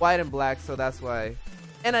 white and black, so that's why.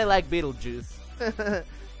 And I like Beetlejuice.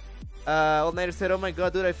 All Nighter said, oh my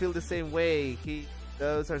god, dude, I feel the same way.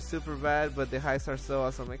 Those are super bad, but the highs are so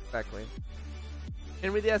awesome. Exactly.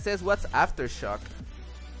 Henry Diaz says, "What's Aftershock?"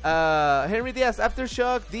 Henry Diaz,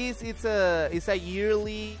 Aftershock. It's a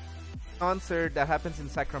yearly concert that happens in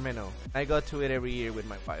Sacramento. I go to it every year with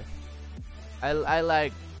my wife. I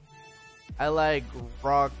like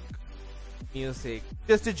rock music.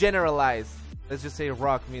 Just to generalize, let's just say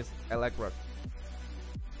rock music. I like rock.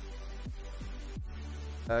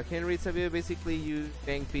 Henry sabía basically you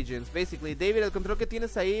dang pigeons. Basically, David, el control que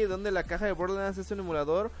tienes ahí, donde la caja de Borderlands es un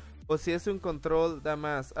emulador o si es un control da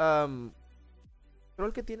más.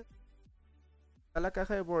 Control que tienes a la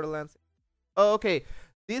caja de Borderlands. Oh, okay.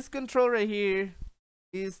 This control right here,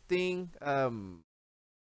 this thing,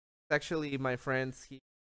 actually my friend's.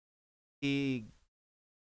 He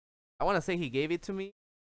I want to say he gave it to me to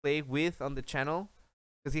play with on the channel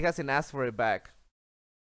because he hasn't asked for it back.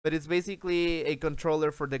 But it's basically a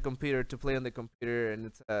controller for the computer to play on the computer, and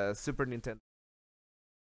it's a Super Nintendo,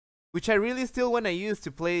 which I really still want to use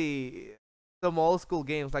to play some old school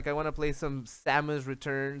games. Like I want to play some Samus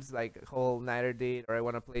Returns, like whole Night Date, or I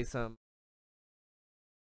want to play some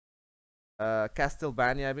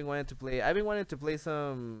Castlevania. I've been wanting to play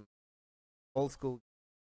some old school.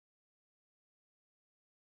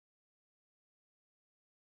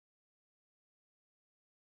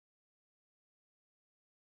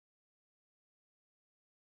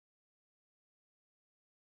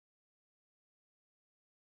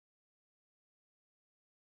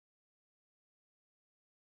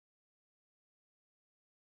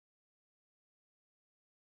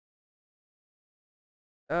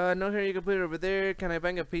 No, here you can put it over there. Can I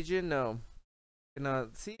bang a pigeon? No. No.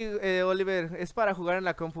 Sí, Oliver, es para jugar en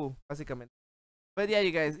la compu, básicamente. But yeah,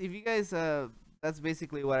 you guys, if you guys, that's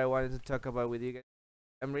basically what I wanted to talk about with you guys.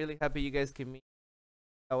 I'm really happy you guys came meet.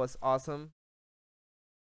 That was awesome.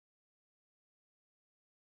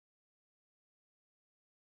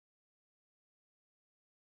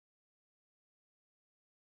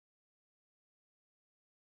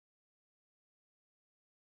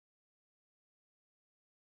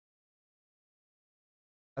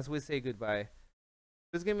 As we say goodbye.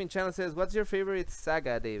 This gaming channel says, "What's your favorite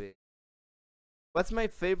saga, David?" What's my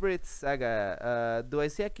favorite saga? Do I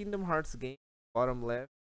see a Kingdom Hearts game? Bottom left.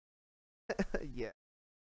 Yeah.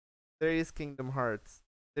 There is Kingdom Hearts.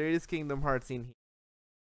 There is Kingdom Hearts in here.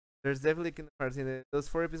 There's definitely Kingdom Hearts in it. Those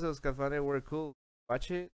 4 episodes of Castlevania were cool. Watch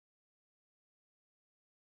it.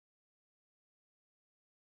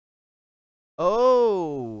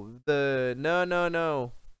 Oh,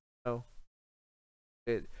 no.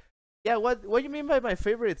 It, yeah, what do you mean by my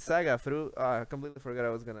favorite saga, Fru? I completely forgot I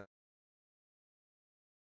was gonna.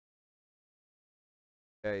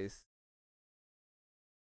 Guys.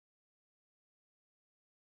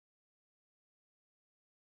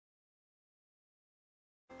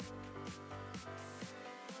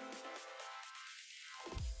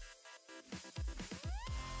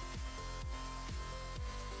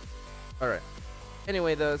 Alright.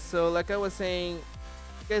 Anyway though, so like I was saying,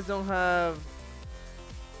 if you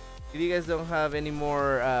guys don't have any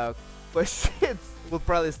more questions, we'll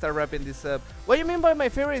probably start wrapping this up. What do you mean by my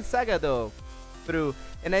favorite saga though? True.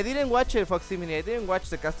 And I didn't watch it, Foxymini. I didn't watch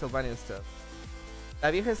the Castlevania stuff.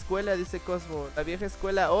 La vieja escuela, dice Cosmo. La vieja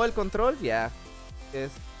escuela. Oh, el control? Yeah.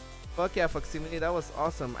 Yes. Fuck yeah, Foxymini. That was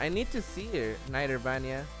awesome. I need to see it.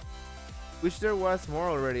 Nightervania. Wish there was more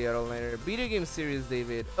already at all nighter. Video game series,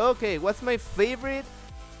 David. Okay, what's my favorite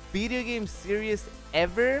video game series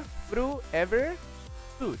ever? Through ever?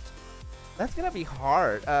 Shoot. That's gonna be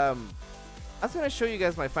hard. I was gonna show you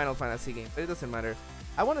guys my Final Fantasy game, but it doesn't matter.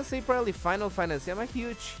 I wanna say probably Final Fantasy. I'm a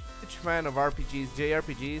huge fan of RPGs,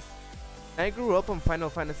 JRPGs. I grew up on Final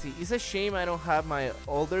Fantasy. It's a shame I don't have my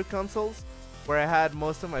older consoles where I had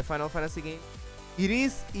most of my Final Fantasy games. It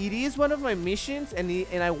is one of my missions, and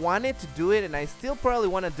I wanted to do it, and I still probably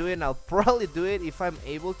want to do it, and I'll probably do it if I'm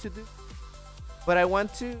able to do. But I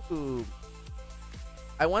want to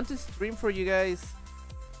stream for you guys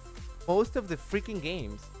most of the freaking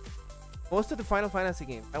games, most of the Final Fantasy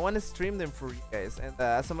games. I want to stream them for you guys. And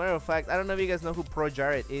as a matter of fact, I don't know if you guys know who Pro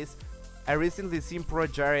Jared is. I recently seen Pro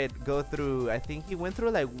Jared go through, I think he went through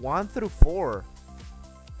like 1 through 4.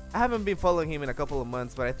 I haven't been following him in a couple of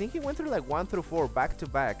months, but I think he went through like 1 through 4 back to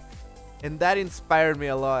back. And that inspired me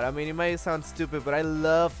a lot. I mean, it might sound stupid, but I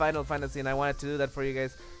love Final Fantasy and I wanted to do that for you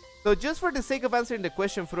guys. So just for the sake of answering the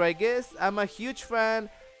question, Fru, I guess I'm a huge fan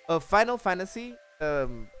of Final Fantasy.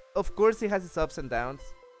 Of course, it has its ups and downs,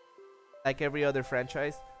 like every other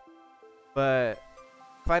franchise. But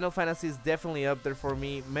Final Fantasy is definitely up there for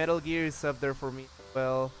me. Metal Gear is up there for me as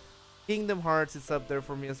well. Kingdom Hearts is up there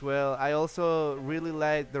for me as well. I also really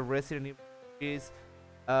like the Resident Evil series.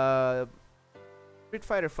 Street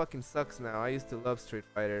Fighter fucking sucks now. I used to love Street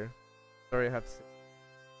Fighter. Sorry, I have to say.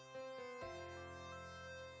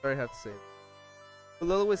 Sorry, I have to say.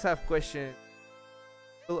 We'll always have questions.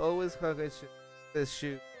 We'll always have questions. Let's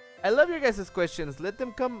shoot. I love your guys' questions. Let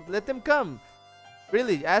them come. Let them come.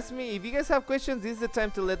 Really, ask me. If you guys have questions, this is the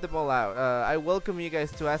time to let them all out. I welcome you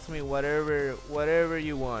guys to ask me whatever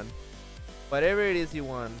you want. Whatever it is you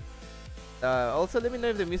want. Also, let me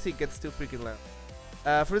know if the music gets too freaking loud.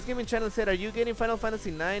 First Gaming Channel said, are you getting Final Fantasy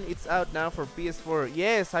 9? It's out now for PS4.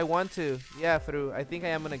 Yes, I want to. Yeah, through. I think I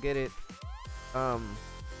am gonna get it.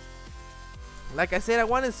 Like I said, I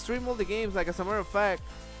want to stream all the games. Like, as a matter of fact,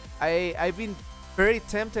 I've been very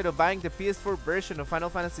tempted of buying the PS4 version of Final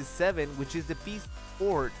Fantasy 7, which is the PC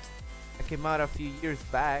port that came out a few years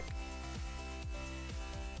back.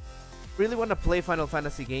 Really want to play Final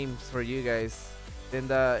Fantasy games for you guys, and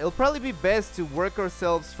it'll probably be best to work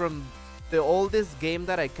ourselves from the oldest game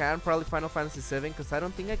that I can, probably Final Fantasy 7, because I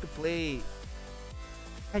don't think I could play.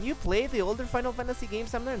 Can you play the older Final Fantasy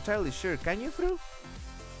games? I'm not entirely sure. Can you, Fru?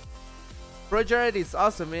 ProJared is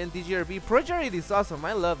awesome, man. DGRB. ProJared is awesome.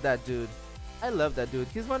 I love that dude. I love that dude.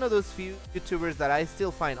 He's one of those few YouTubers that I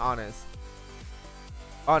still find honest.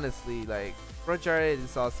 Honestly, like, ProJared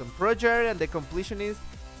is awesome. ProJared and The Completionist,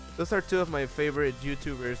 those are two of my favorite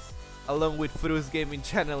YouTubers, along with Fru's Gaming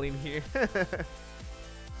Channel in here.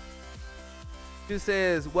 Who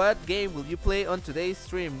says, what game will you play on today's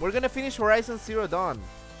stream? We're gonna finish Horizon Zero Dawn.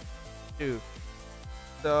 Dude.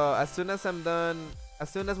 So as soon as I'm done, as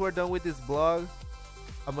soon as we're done with this vlog,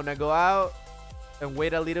 I'm gonna go out and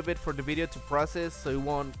wait a little bit for the video to process, so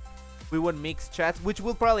we won't mix chats, which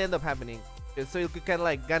will probably end up happening. So it could kind of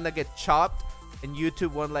like get chopped, and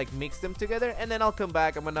YouTube won't like mix them together. And then I'll come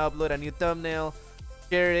back. I'm gonna upload a new thumbnail,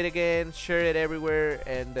 share it again, share it everywhere,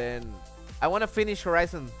 and then I want to finish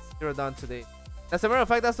Horizon Zero Dawn today. As a matter of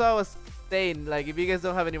fact, that's what I was saying. Like, if you guys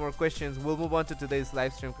don't have any more questions, we'll move on to today's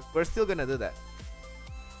live stream, because we're still gonna do that.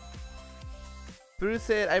 Fru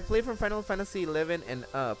said, I play from Final Fantasy 11 and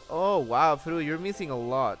up. Oh wow, Fru, you're missing a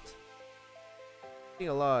lot. Missing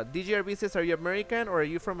a lot. DGRB says, are you American or are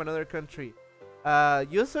you from another country?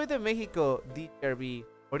 Yo soy de México, DGRB.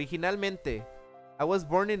 Originalmente. I was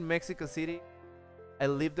born in Mexico City. I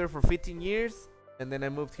lived there for 15 years, and then I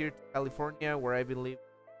moved here to California, where I've been living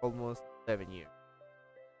almost 11 years.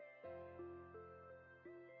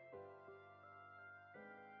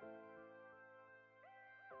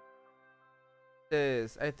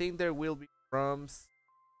 I think there will be ROMs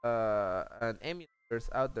and emulators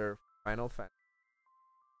out there for Final Fantasy.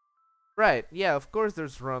 Right, yeah, of course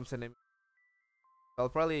there's ROMs and emulators. I'll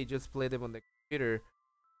probably just play them on the computer,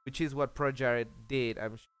 which is what ProJared did.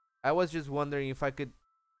 I was just wondering if I could.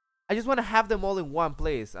 I just want to have them all in one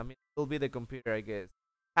place. I mean, it'll be the computer, I guess.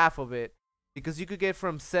 Half of it. Because you could get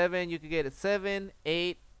from 7, you could get 7,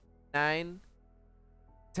 8, 9,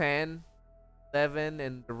 10, 11,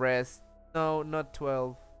 and the rest. No, not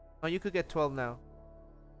 12. No, you could get 12 now.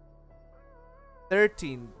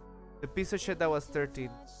 13. The piece of shit that was 13.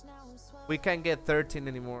 We can't get 13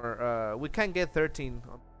 anymore. We can't get 13.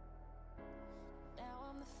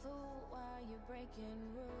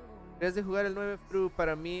 ¿Quieres de jugar el 9, Fru?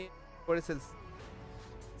 Para mí, ¿cuál es el?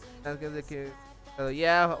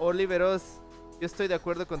 Yeah, Oliveros. Yo estoy de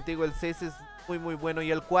acuerdo contigo. El 6 es muy bueno. Y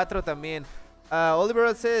el 4 también.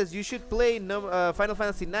 Oliver says you should play Final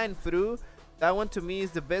Fantasy 9, Fru. That one to me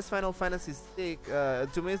is the best Final Fantasy 6.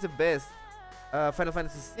 To me is the best Final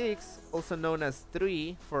Fantasy 6, also known as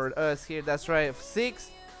 3 for us here. That's right,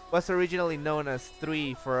 6 was originally known as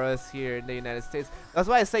 3 for us here in the United States. That's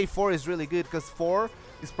why I say 4 is really good, because 4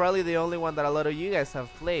 is probably the only one that a lot of you guys have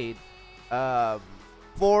played. 4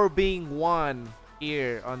 being 1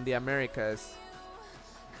 here on the Americas.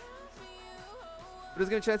 Bruce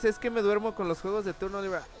Game Chan says que me duermo con los juegos de turno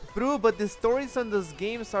libre. Bro, but the stories on those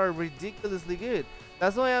games are ridiculously good.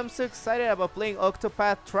 That's why I'm so excited about playing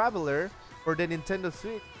Octopath Traveler for the Nintendo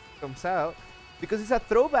Switch comes out, because it's a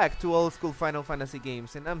throwback to old school Final Fantasy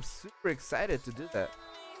games, and I'm super excited to do that.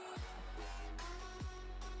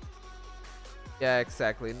 Yeah,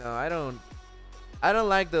 exactly. No, I don't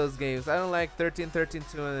like those games. I don't like 13, 13,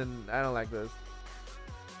 2, and I don't like those.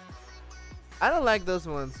 I don't like those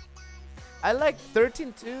ones. I like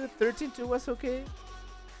 13-2. 13-2 was okay.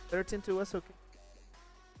 13-2 was okay.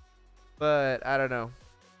 But I don't know.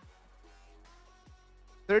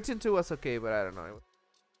 13-2 was okay, but I don't know.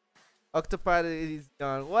 Octopath is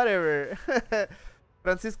gone. Whatever.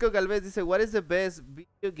 Francisco Galvez dice, what is the best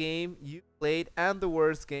video game you played and the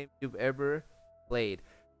worst game you've ever played?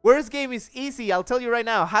 Worst game is easy. I'll tell you right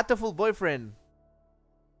now. Hatoful Boyfriend.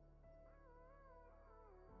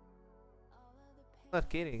 Not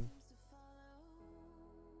kidding.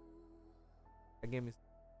 That game is.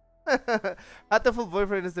 Hatoful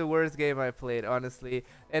Boyfriend is the worst game I played, honestly.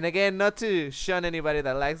 And again, not to shun anybody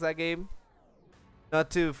that likes that game,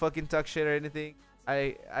 not to fucking talk shit or anything.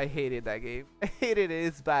 I hated that game. I hated it.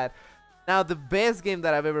 It's bad. Now the best game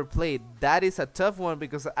that I've ever played, that is a tough one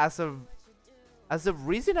because as of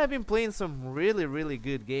recent I've been playing some really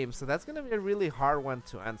good games, so that's gonna be a really hard one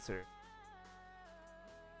to answer.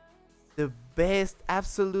 The best,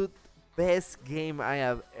 absolute best game I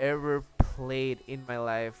have ever played in my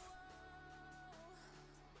life.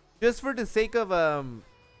 Just for the sake of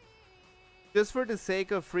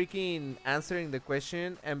freaking answering the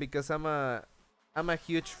question, and because I'm a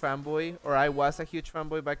huge fanboy, or I was a huge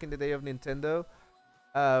fanboy back in the day of Nintendo.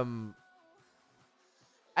 I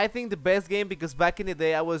think the best game, because back in the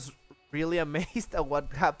day I was really amazed at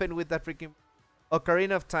what happened with that freaking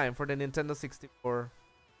Ocarina of Time for the Nintendo 64.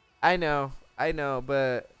 I know,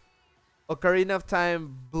 but Ocarina of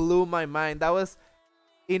Time blew my mind. That was,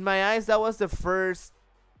 in my eyes, that was the first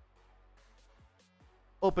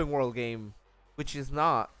open world game, which is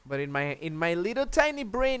not, but in my little tiny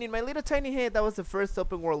brain, in my little tiny head, that was the first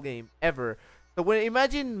open world game ever. So when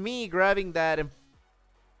imagine me grabbing that and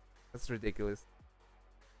that's ridiculous.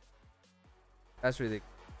 That's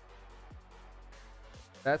ridiculous.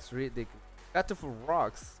 That's ridiculous. Got to for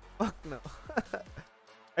rocks. Fuck no.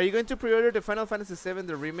 Are you going to pre-order the Final Fantasy VII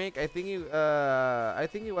the remake? I think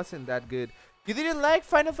it wasn't that good. You didn't like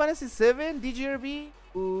Final Fantasy VII, DGRB?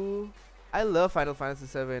 Ooh, I love Final Fantasy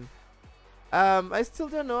VII. I still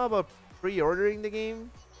don't know about pre-ordering the game.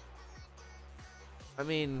 I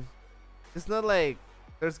mean, it's not like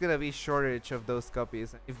there's gonna be shortage of those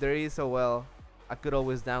copies. If there is, oh well, I could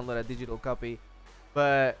always download a digital copy.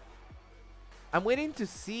 But I'm waiting to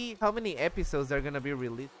see how many episodes are gonna be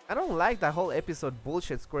released. I don't like that whole episode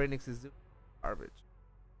bullshit Square Enix is doing. Garbage.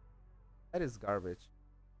 That is garbage.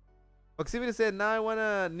 Oxivity said, now I want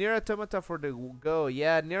a Nier Automata for the go.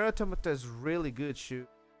 Yeah, Nier Automata is really good, shoot.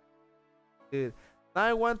 Good. Now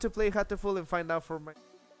I want to play Hatoful and find out for my...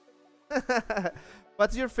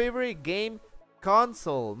 What's your favorite game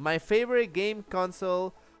console? My favorite game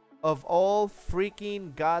console of all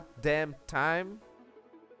freaking goddamn time?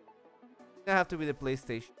 It's gonna have to be the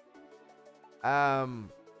PlayStation. I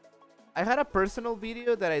had a personal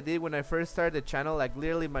video that I did when I first started the channel, like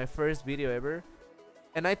literally my first video ever.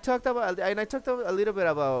 And I talked about a little bit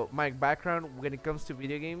about my background when it comes to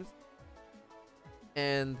video games.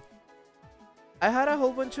 And I had a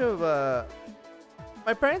whole bunch of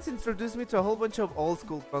my parents introduced me to a whole bunch of old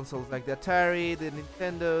school consoles like the Atari, the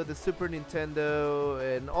Nintendo, the Super Nintendo,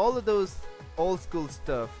 and all of those old school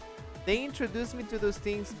stuff. They introduced me to those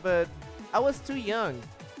things, but I was too young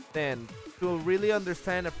then to really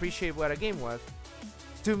understand and appreciate what a game was.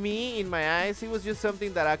 To me, in my eyes, it was just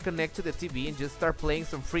something that I connect to the TV and just start playing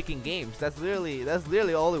some freaking games. That's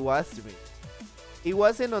literally all it was to me. It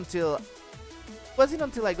wasn't until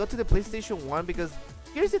I got to the PlayStation 1, because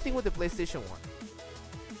here's the thing with the PlayStation 1.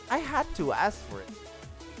 I had to ask for it.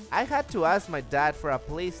 I had to ask my dad for a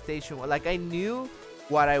PlayStation 1. Like, I knew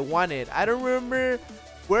what I wanted. I don't remember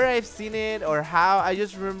where I've seen it or how. I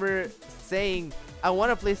just remember saying, I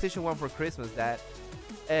want a PlayStation 1 for Christmas, Dad.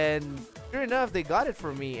 And sure enough, they got it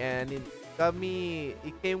for me, and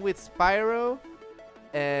it came with Spyro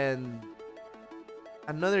and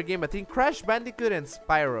another game, I think Crash Bandicoot and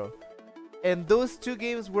Spyro. And those two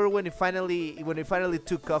games were when it finally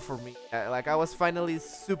took off for me. Like, I was finally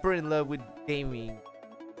super in love with gaming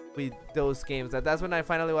with those games. That's when I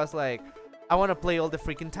finally was like, I want to play all the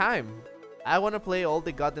freaking time. I want to play all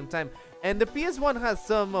the goddamn time. And the PS1 has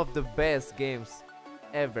some of the best games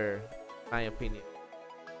ever, in my opinion.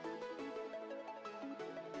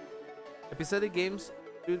 Episodic games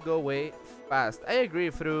should go away fast. I agree,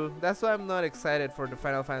 Fru. That's why I'm not excited for the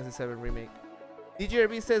Final Fantasy VII remake.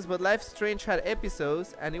 DJRB says, but Life is Strange had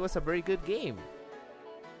episodes and it was a very good game.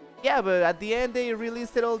 Yeah, but at the end they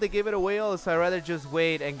released it all, they gave it away all, so I'd rather just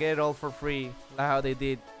wait and get it all for free, like how they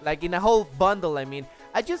did. Like in a whole bundle, I mean.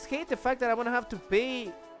 I just hate the fact that I'm gonna have to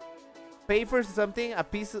pay for something, a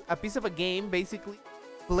piece of a game, basically,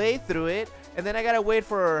 play through it, and then I gotta wait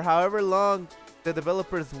for however long the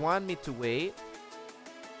developers want me to wait,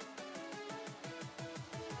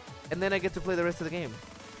 and then I get to play the rest of the game.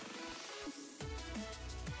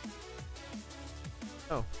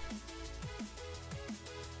 Oh.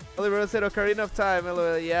 Oliver said Ocarina of Time.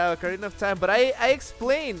 LOL. Yeah, Ocarina of Time. But I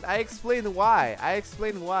explained why.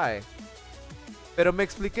 Pero me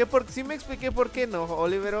expliqué por qué no,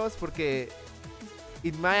 Oliveros, porque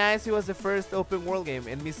in my eyes it was the first open world game.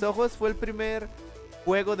 En mis ojos fue el primer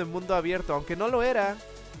juego de mundo abierto, aunque no lo era,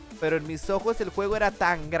 pero en mis ojos el juego era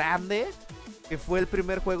tan grande que fue el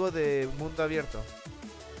primer juego de mundo abierto.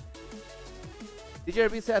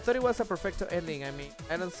 DJRB said, I thought it was a perfecto ending. I mean,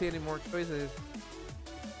 I don't see any more choices.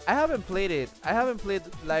 I haven't played it. I haven't played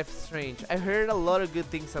Life Strange. I heard a lot of good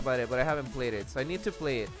things about it, but I haven't played it. So I need to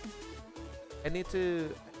play it. I need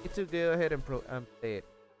to go ahead and play it.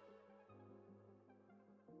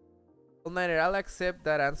 All Nighter, I'll accept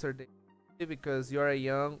that answer because you're a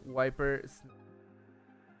young wiper.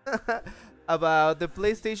 About the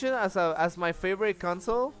PlayStation as my favorite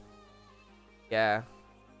console. Yeah.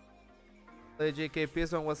 The JK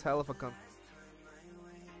PS1 was hell of a console.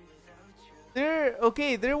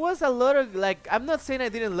 There was a lot of, like, I'm not saying I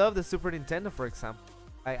didn't love the Super Nintendo, for example.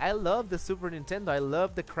 I love the Super Nintendo. I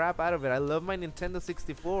love the crap out of it. I love my Nintendo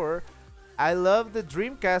 64. I love the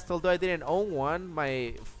Dreamcast, although I didn't own one.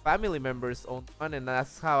 My family members owned one, and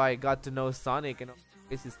that's how I got to know Sonic and all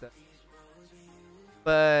crazy stuff.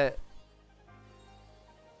 But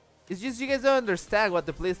it's just you guys don't understand what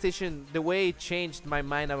the PlayStation, the way it changed my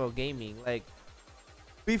mind about gaming. Like,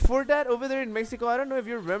 before that, over there in Mexico, I don't know if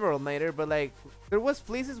you remember, All Nighter, but like there was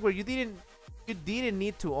places where you didn't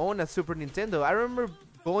need to own a Super Nintendo. I remember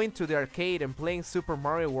going to the arcade and playing Super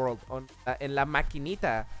Mario World on en la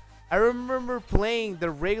maquinita. I remember playing the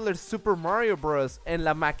regular Super Mario Bros. En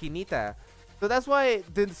la maquinita. So that's why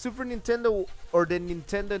the Super Nintendo or the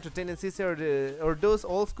Nintendo Entertainment System or those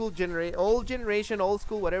old school generation, old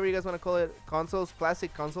school, whatever you guys want to call it, consoles,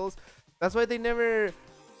 classic consoles. That's why they never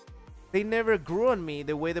grew on me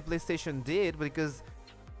the way the PlayStation did, because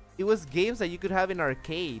it was games that you could have in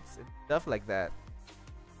arcades and stuff like that.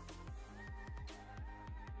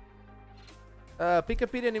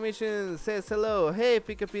 Pika Pete Animation says hello. Hey,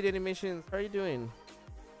 Pika Pete Animations, how are you doing?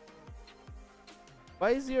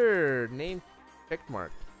 Why is your name checkmark?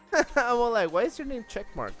 I'm all like, why is your name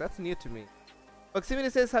checkmark? That's new to me. Proximity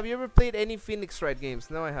says, have you ever played any Phoenix Wright games?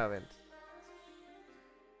 No, I haven't.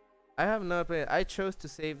 I have not played. I chose to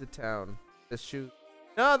save the town. The shoot.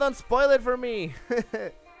 No, don't spoil it for me.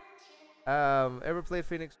 Ever played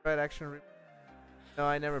Phoenix Wright ActionReplay? No,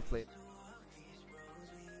 I never played.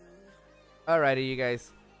 Alrighty, you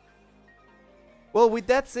guys. Well, with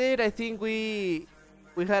that said, I think we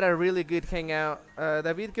had a really good hangout.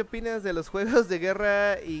 David, ¿qué opinas de los juegos de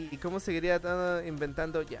guerra y cómo seguiría todo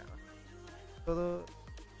inventando ya? Todo.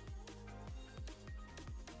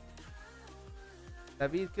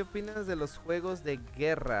 David, ¿qué opinas de los juegos de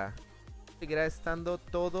guerra? Seguirá estando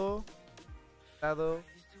todo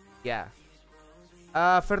ya.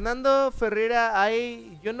 Fernando Ferreira,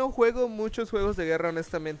 yo no juego muchos juegos de guerra,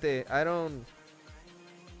 honestamente. I don't.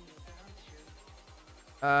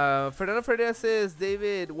 Fernando Ferreira says,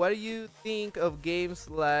 David, what do you think of games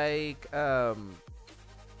like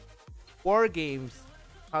war games?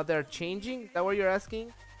 How they're changing? Is that what you're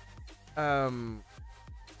asking?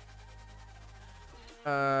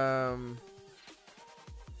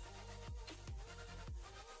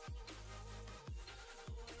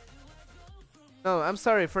 No, I'm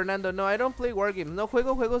sorry, Fernando. No, I don't play war games. No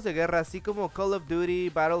juego juegos de guerra, así como Call of Duty,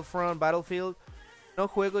 Battlefront, Battlefield. No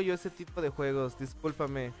juego yo ese tipo de juegos,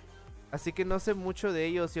 discúlpame. Así que no sé mucho de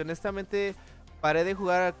ellos y honestamente paré de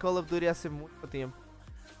jugar a Call of Duty hace mucho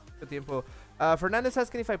tiempo. Fernando's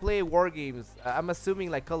asking if I play war games. I'm assuming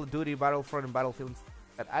like Call of Duty, Battlefront, and Battlefield.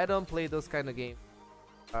 But I don't play those kind of games.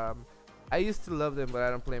 I used to love them, but I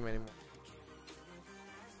don't play them anymore.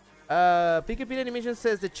 Pika Pete Animation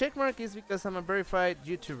says the checkmark is because I'm a verified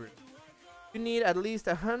YouTuber. You need at least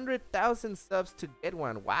 100,000 subs to get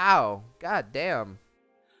one. Wow, god damn.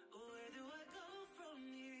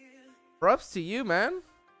 Props to you, man.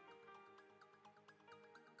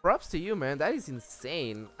 Props to you, man. That is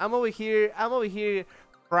insane. I'm over here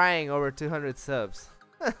crying over 200 subs.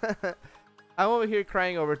 I'm over here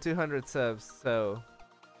crying over 200 subs. So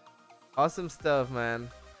awesome stuff, man.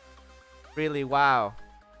 Really, wow.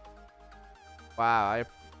 Wow,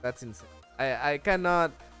 that's insane. I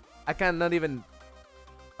cannot even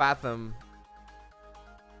fathom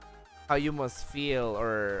how you must feel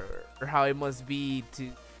or how it must be to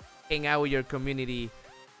hang out with your community.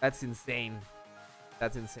 That's insane.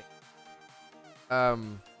 That's insane.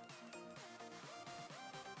 Pika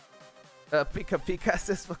Pika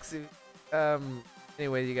says Foxy.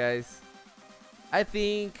 Anyway, you guys, I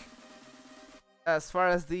think as far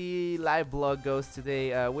as the live blog goes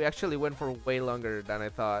today, we actually went for way longer than I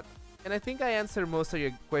thought. And I think I answered most of your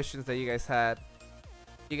questions that you guys had.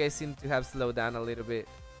 You guys seem to have slowed down a little bit.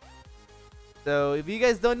 So if you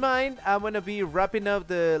guys don't mind, I'm gonna be wrapping up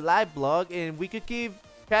the live blog and we could keep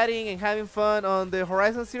chatting and having fun on the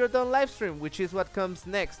Horizon Zero Dawn live stream, which is what comes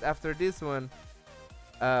next after this one.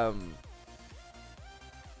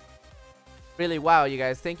 Really, wow, you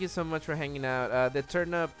guys, thank you so much for hanging out. The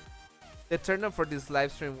turn up for this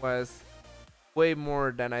live stream was way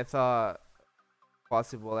more than I thought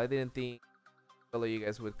possible. I didn't think all of you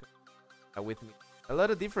guys would come with me. A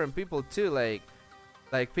lot of different people too, like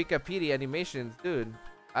Pika Pity animations, dude.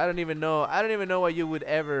 I don't even know why you would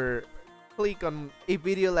ever click on a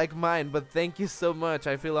video like mine, but thank you so much.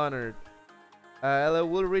 I feel honored. Hello,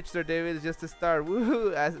 we'll reach there, David. It's just a start.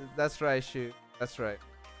 Woohoo! That's right, shoot. That's right.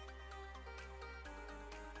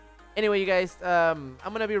 Anyway, you guys, I'm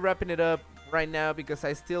gonna be wrapping it up right now because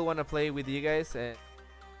I still want to play with you guys, and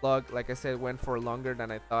vlog, like I said, went for longer than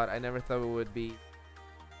I thought. I never thought it would be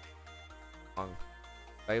long.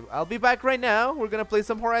 I'll be back right now. We're gonna play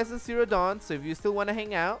some Horizon Zero Dawn, so if you still want to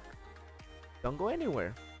hang out, don't go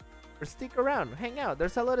anywhere or stick around, hang out.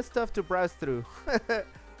 There's a lot of stuff to browse through.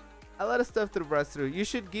 A lot of stuff to browse through. You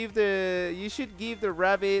should give the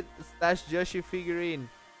rabbit / Yoshi figurine.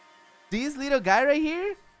 This little guy right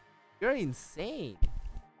here, you're insane.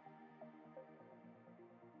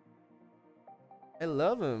 I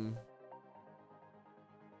love him.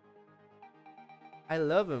 I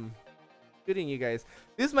love him. Kidding you guys.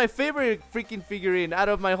 This is my favorite freaking figurine out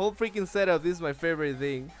of my whole freaking setup. This is my favorite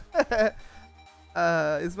thing.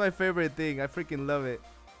 It's my favorite thing. I freaking love it.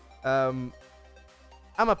 I'm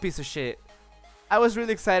a piece of shit. I was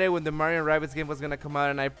really excited when the Mario & Rabbids game was gonna come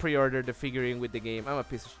out, and I pre-ordered the figurine with the game. I'm a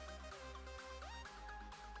piece of shit.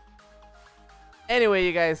 Anyway,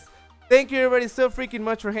 you guys, thank you everybody so freaking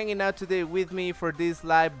much for hanging out today with me for this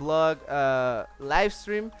live blog live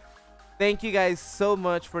stream. Thank you guys so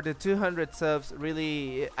much for the 200 subs.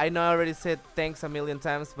 Really, I know I already said thanks a million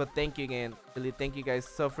times, but thank you again. Really, thank you guys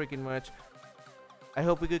so freaking much. I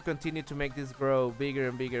hope we could continue to make this grow bigger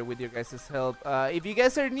and bigger with your guys' help. If you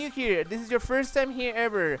guys are new here, this is your first time here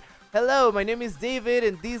ever, hello, my name is David,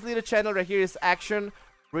 and this little channel right here is Action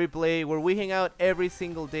Replay, where we hang out every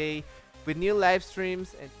single day with new live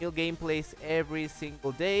streams and new gameplays every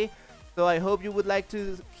single day. So I hope you would like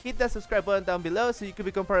to hit that subscribe button down below so you can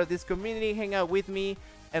become part of this community, hang out with me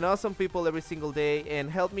and awesome people every single day, and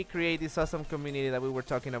help me create this awesome community that we were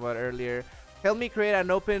talking about earlier. Help me create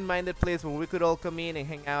an open-minded place where we could all come in and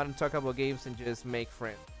hang out and talk about games and just make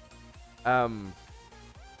friends.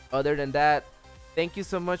 Other than that, thank you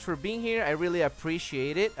so much for being here. I really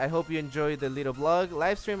appreciate it. I hope you enjoyed the little vlog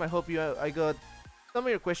live stream. I hope I got some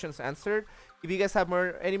of your questions answered. If you guys have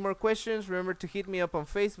any more questions, remember to hit me up on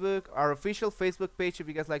Facebook, our official Facebook page if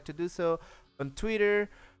you guys like to do so, on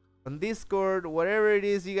Twitter, on Discord, whatever it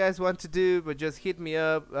is you guys want to do, but just hit me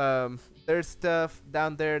up. There's stuff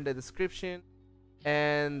down there in the description,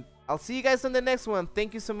 and I'll see you guys on the next one.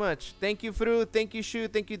 Thank you so much. Thank you, Fru. Thank you, Shu.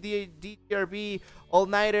 Thank you, DRB, All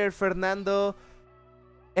Nighter, Fernando,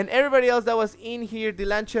 and everybody else that was in here.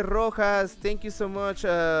 Dilanche Rojas, thank you so much.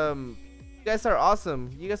 You guys are awesome.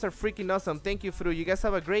 You guys are freaking awesome. Thank you, Fru. You guys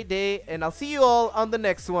have a great day, and I'll see you all on the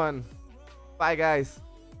next one. Bye, guys.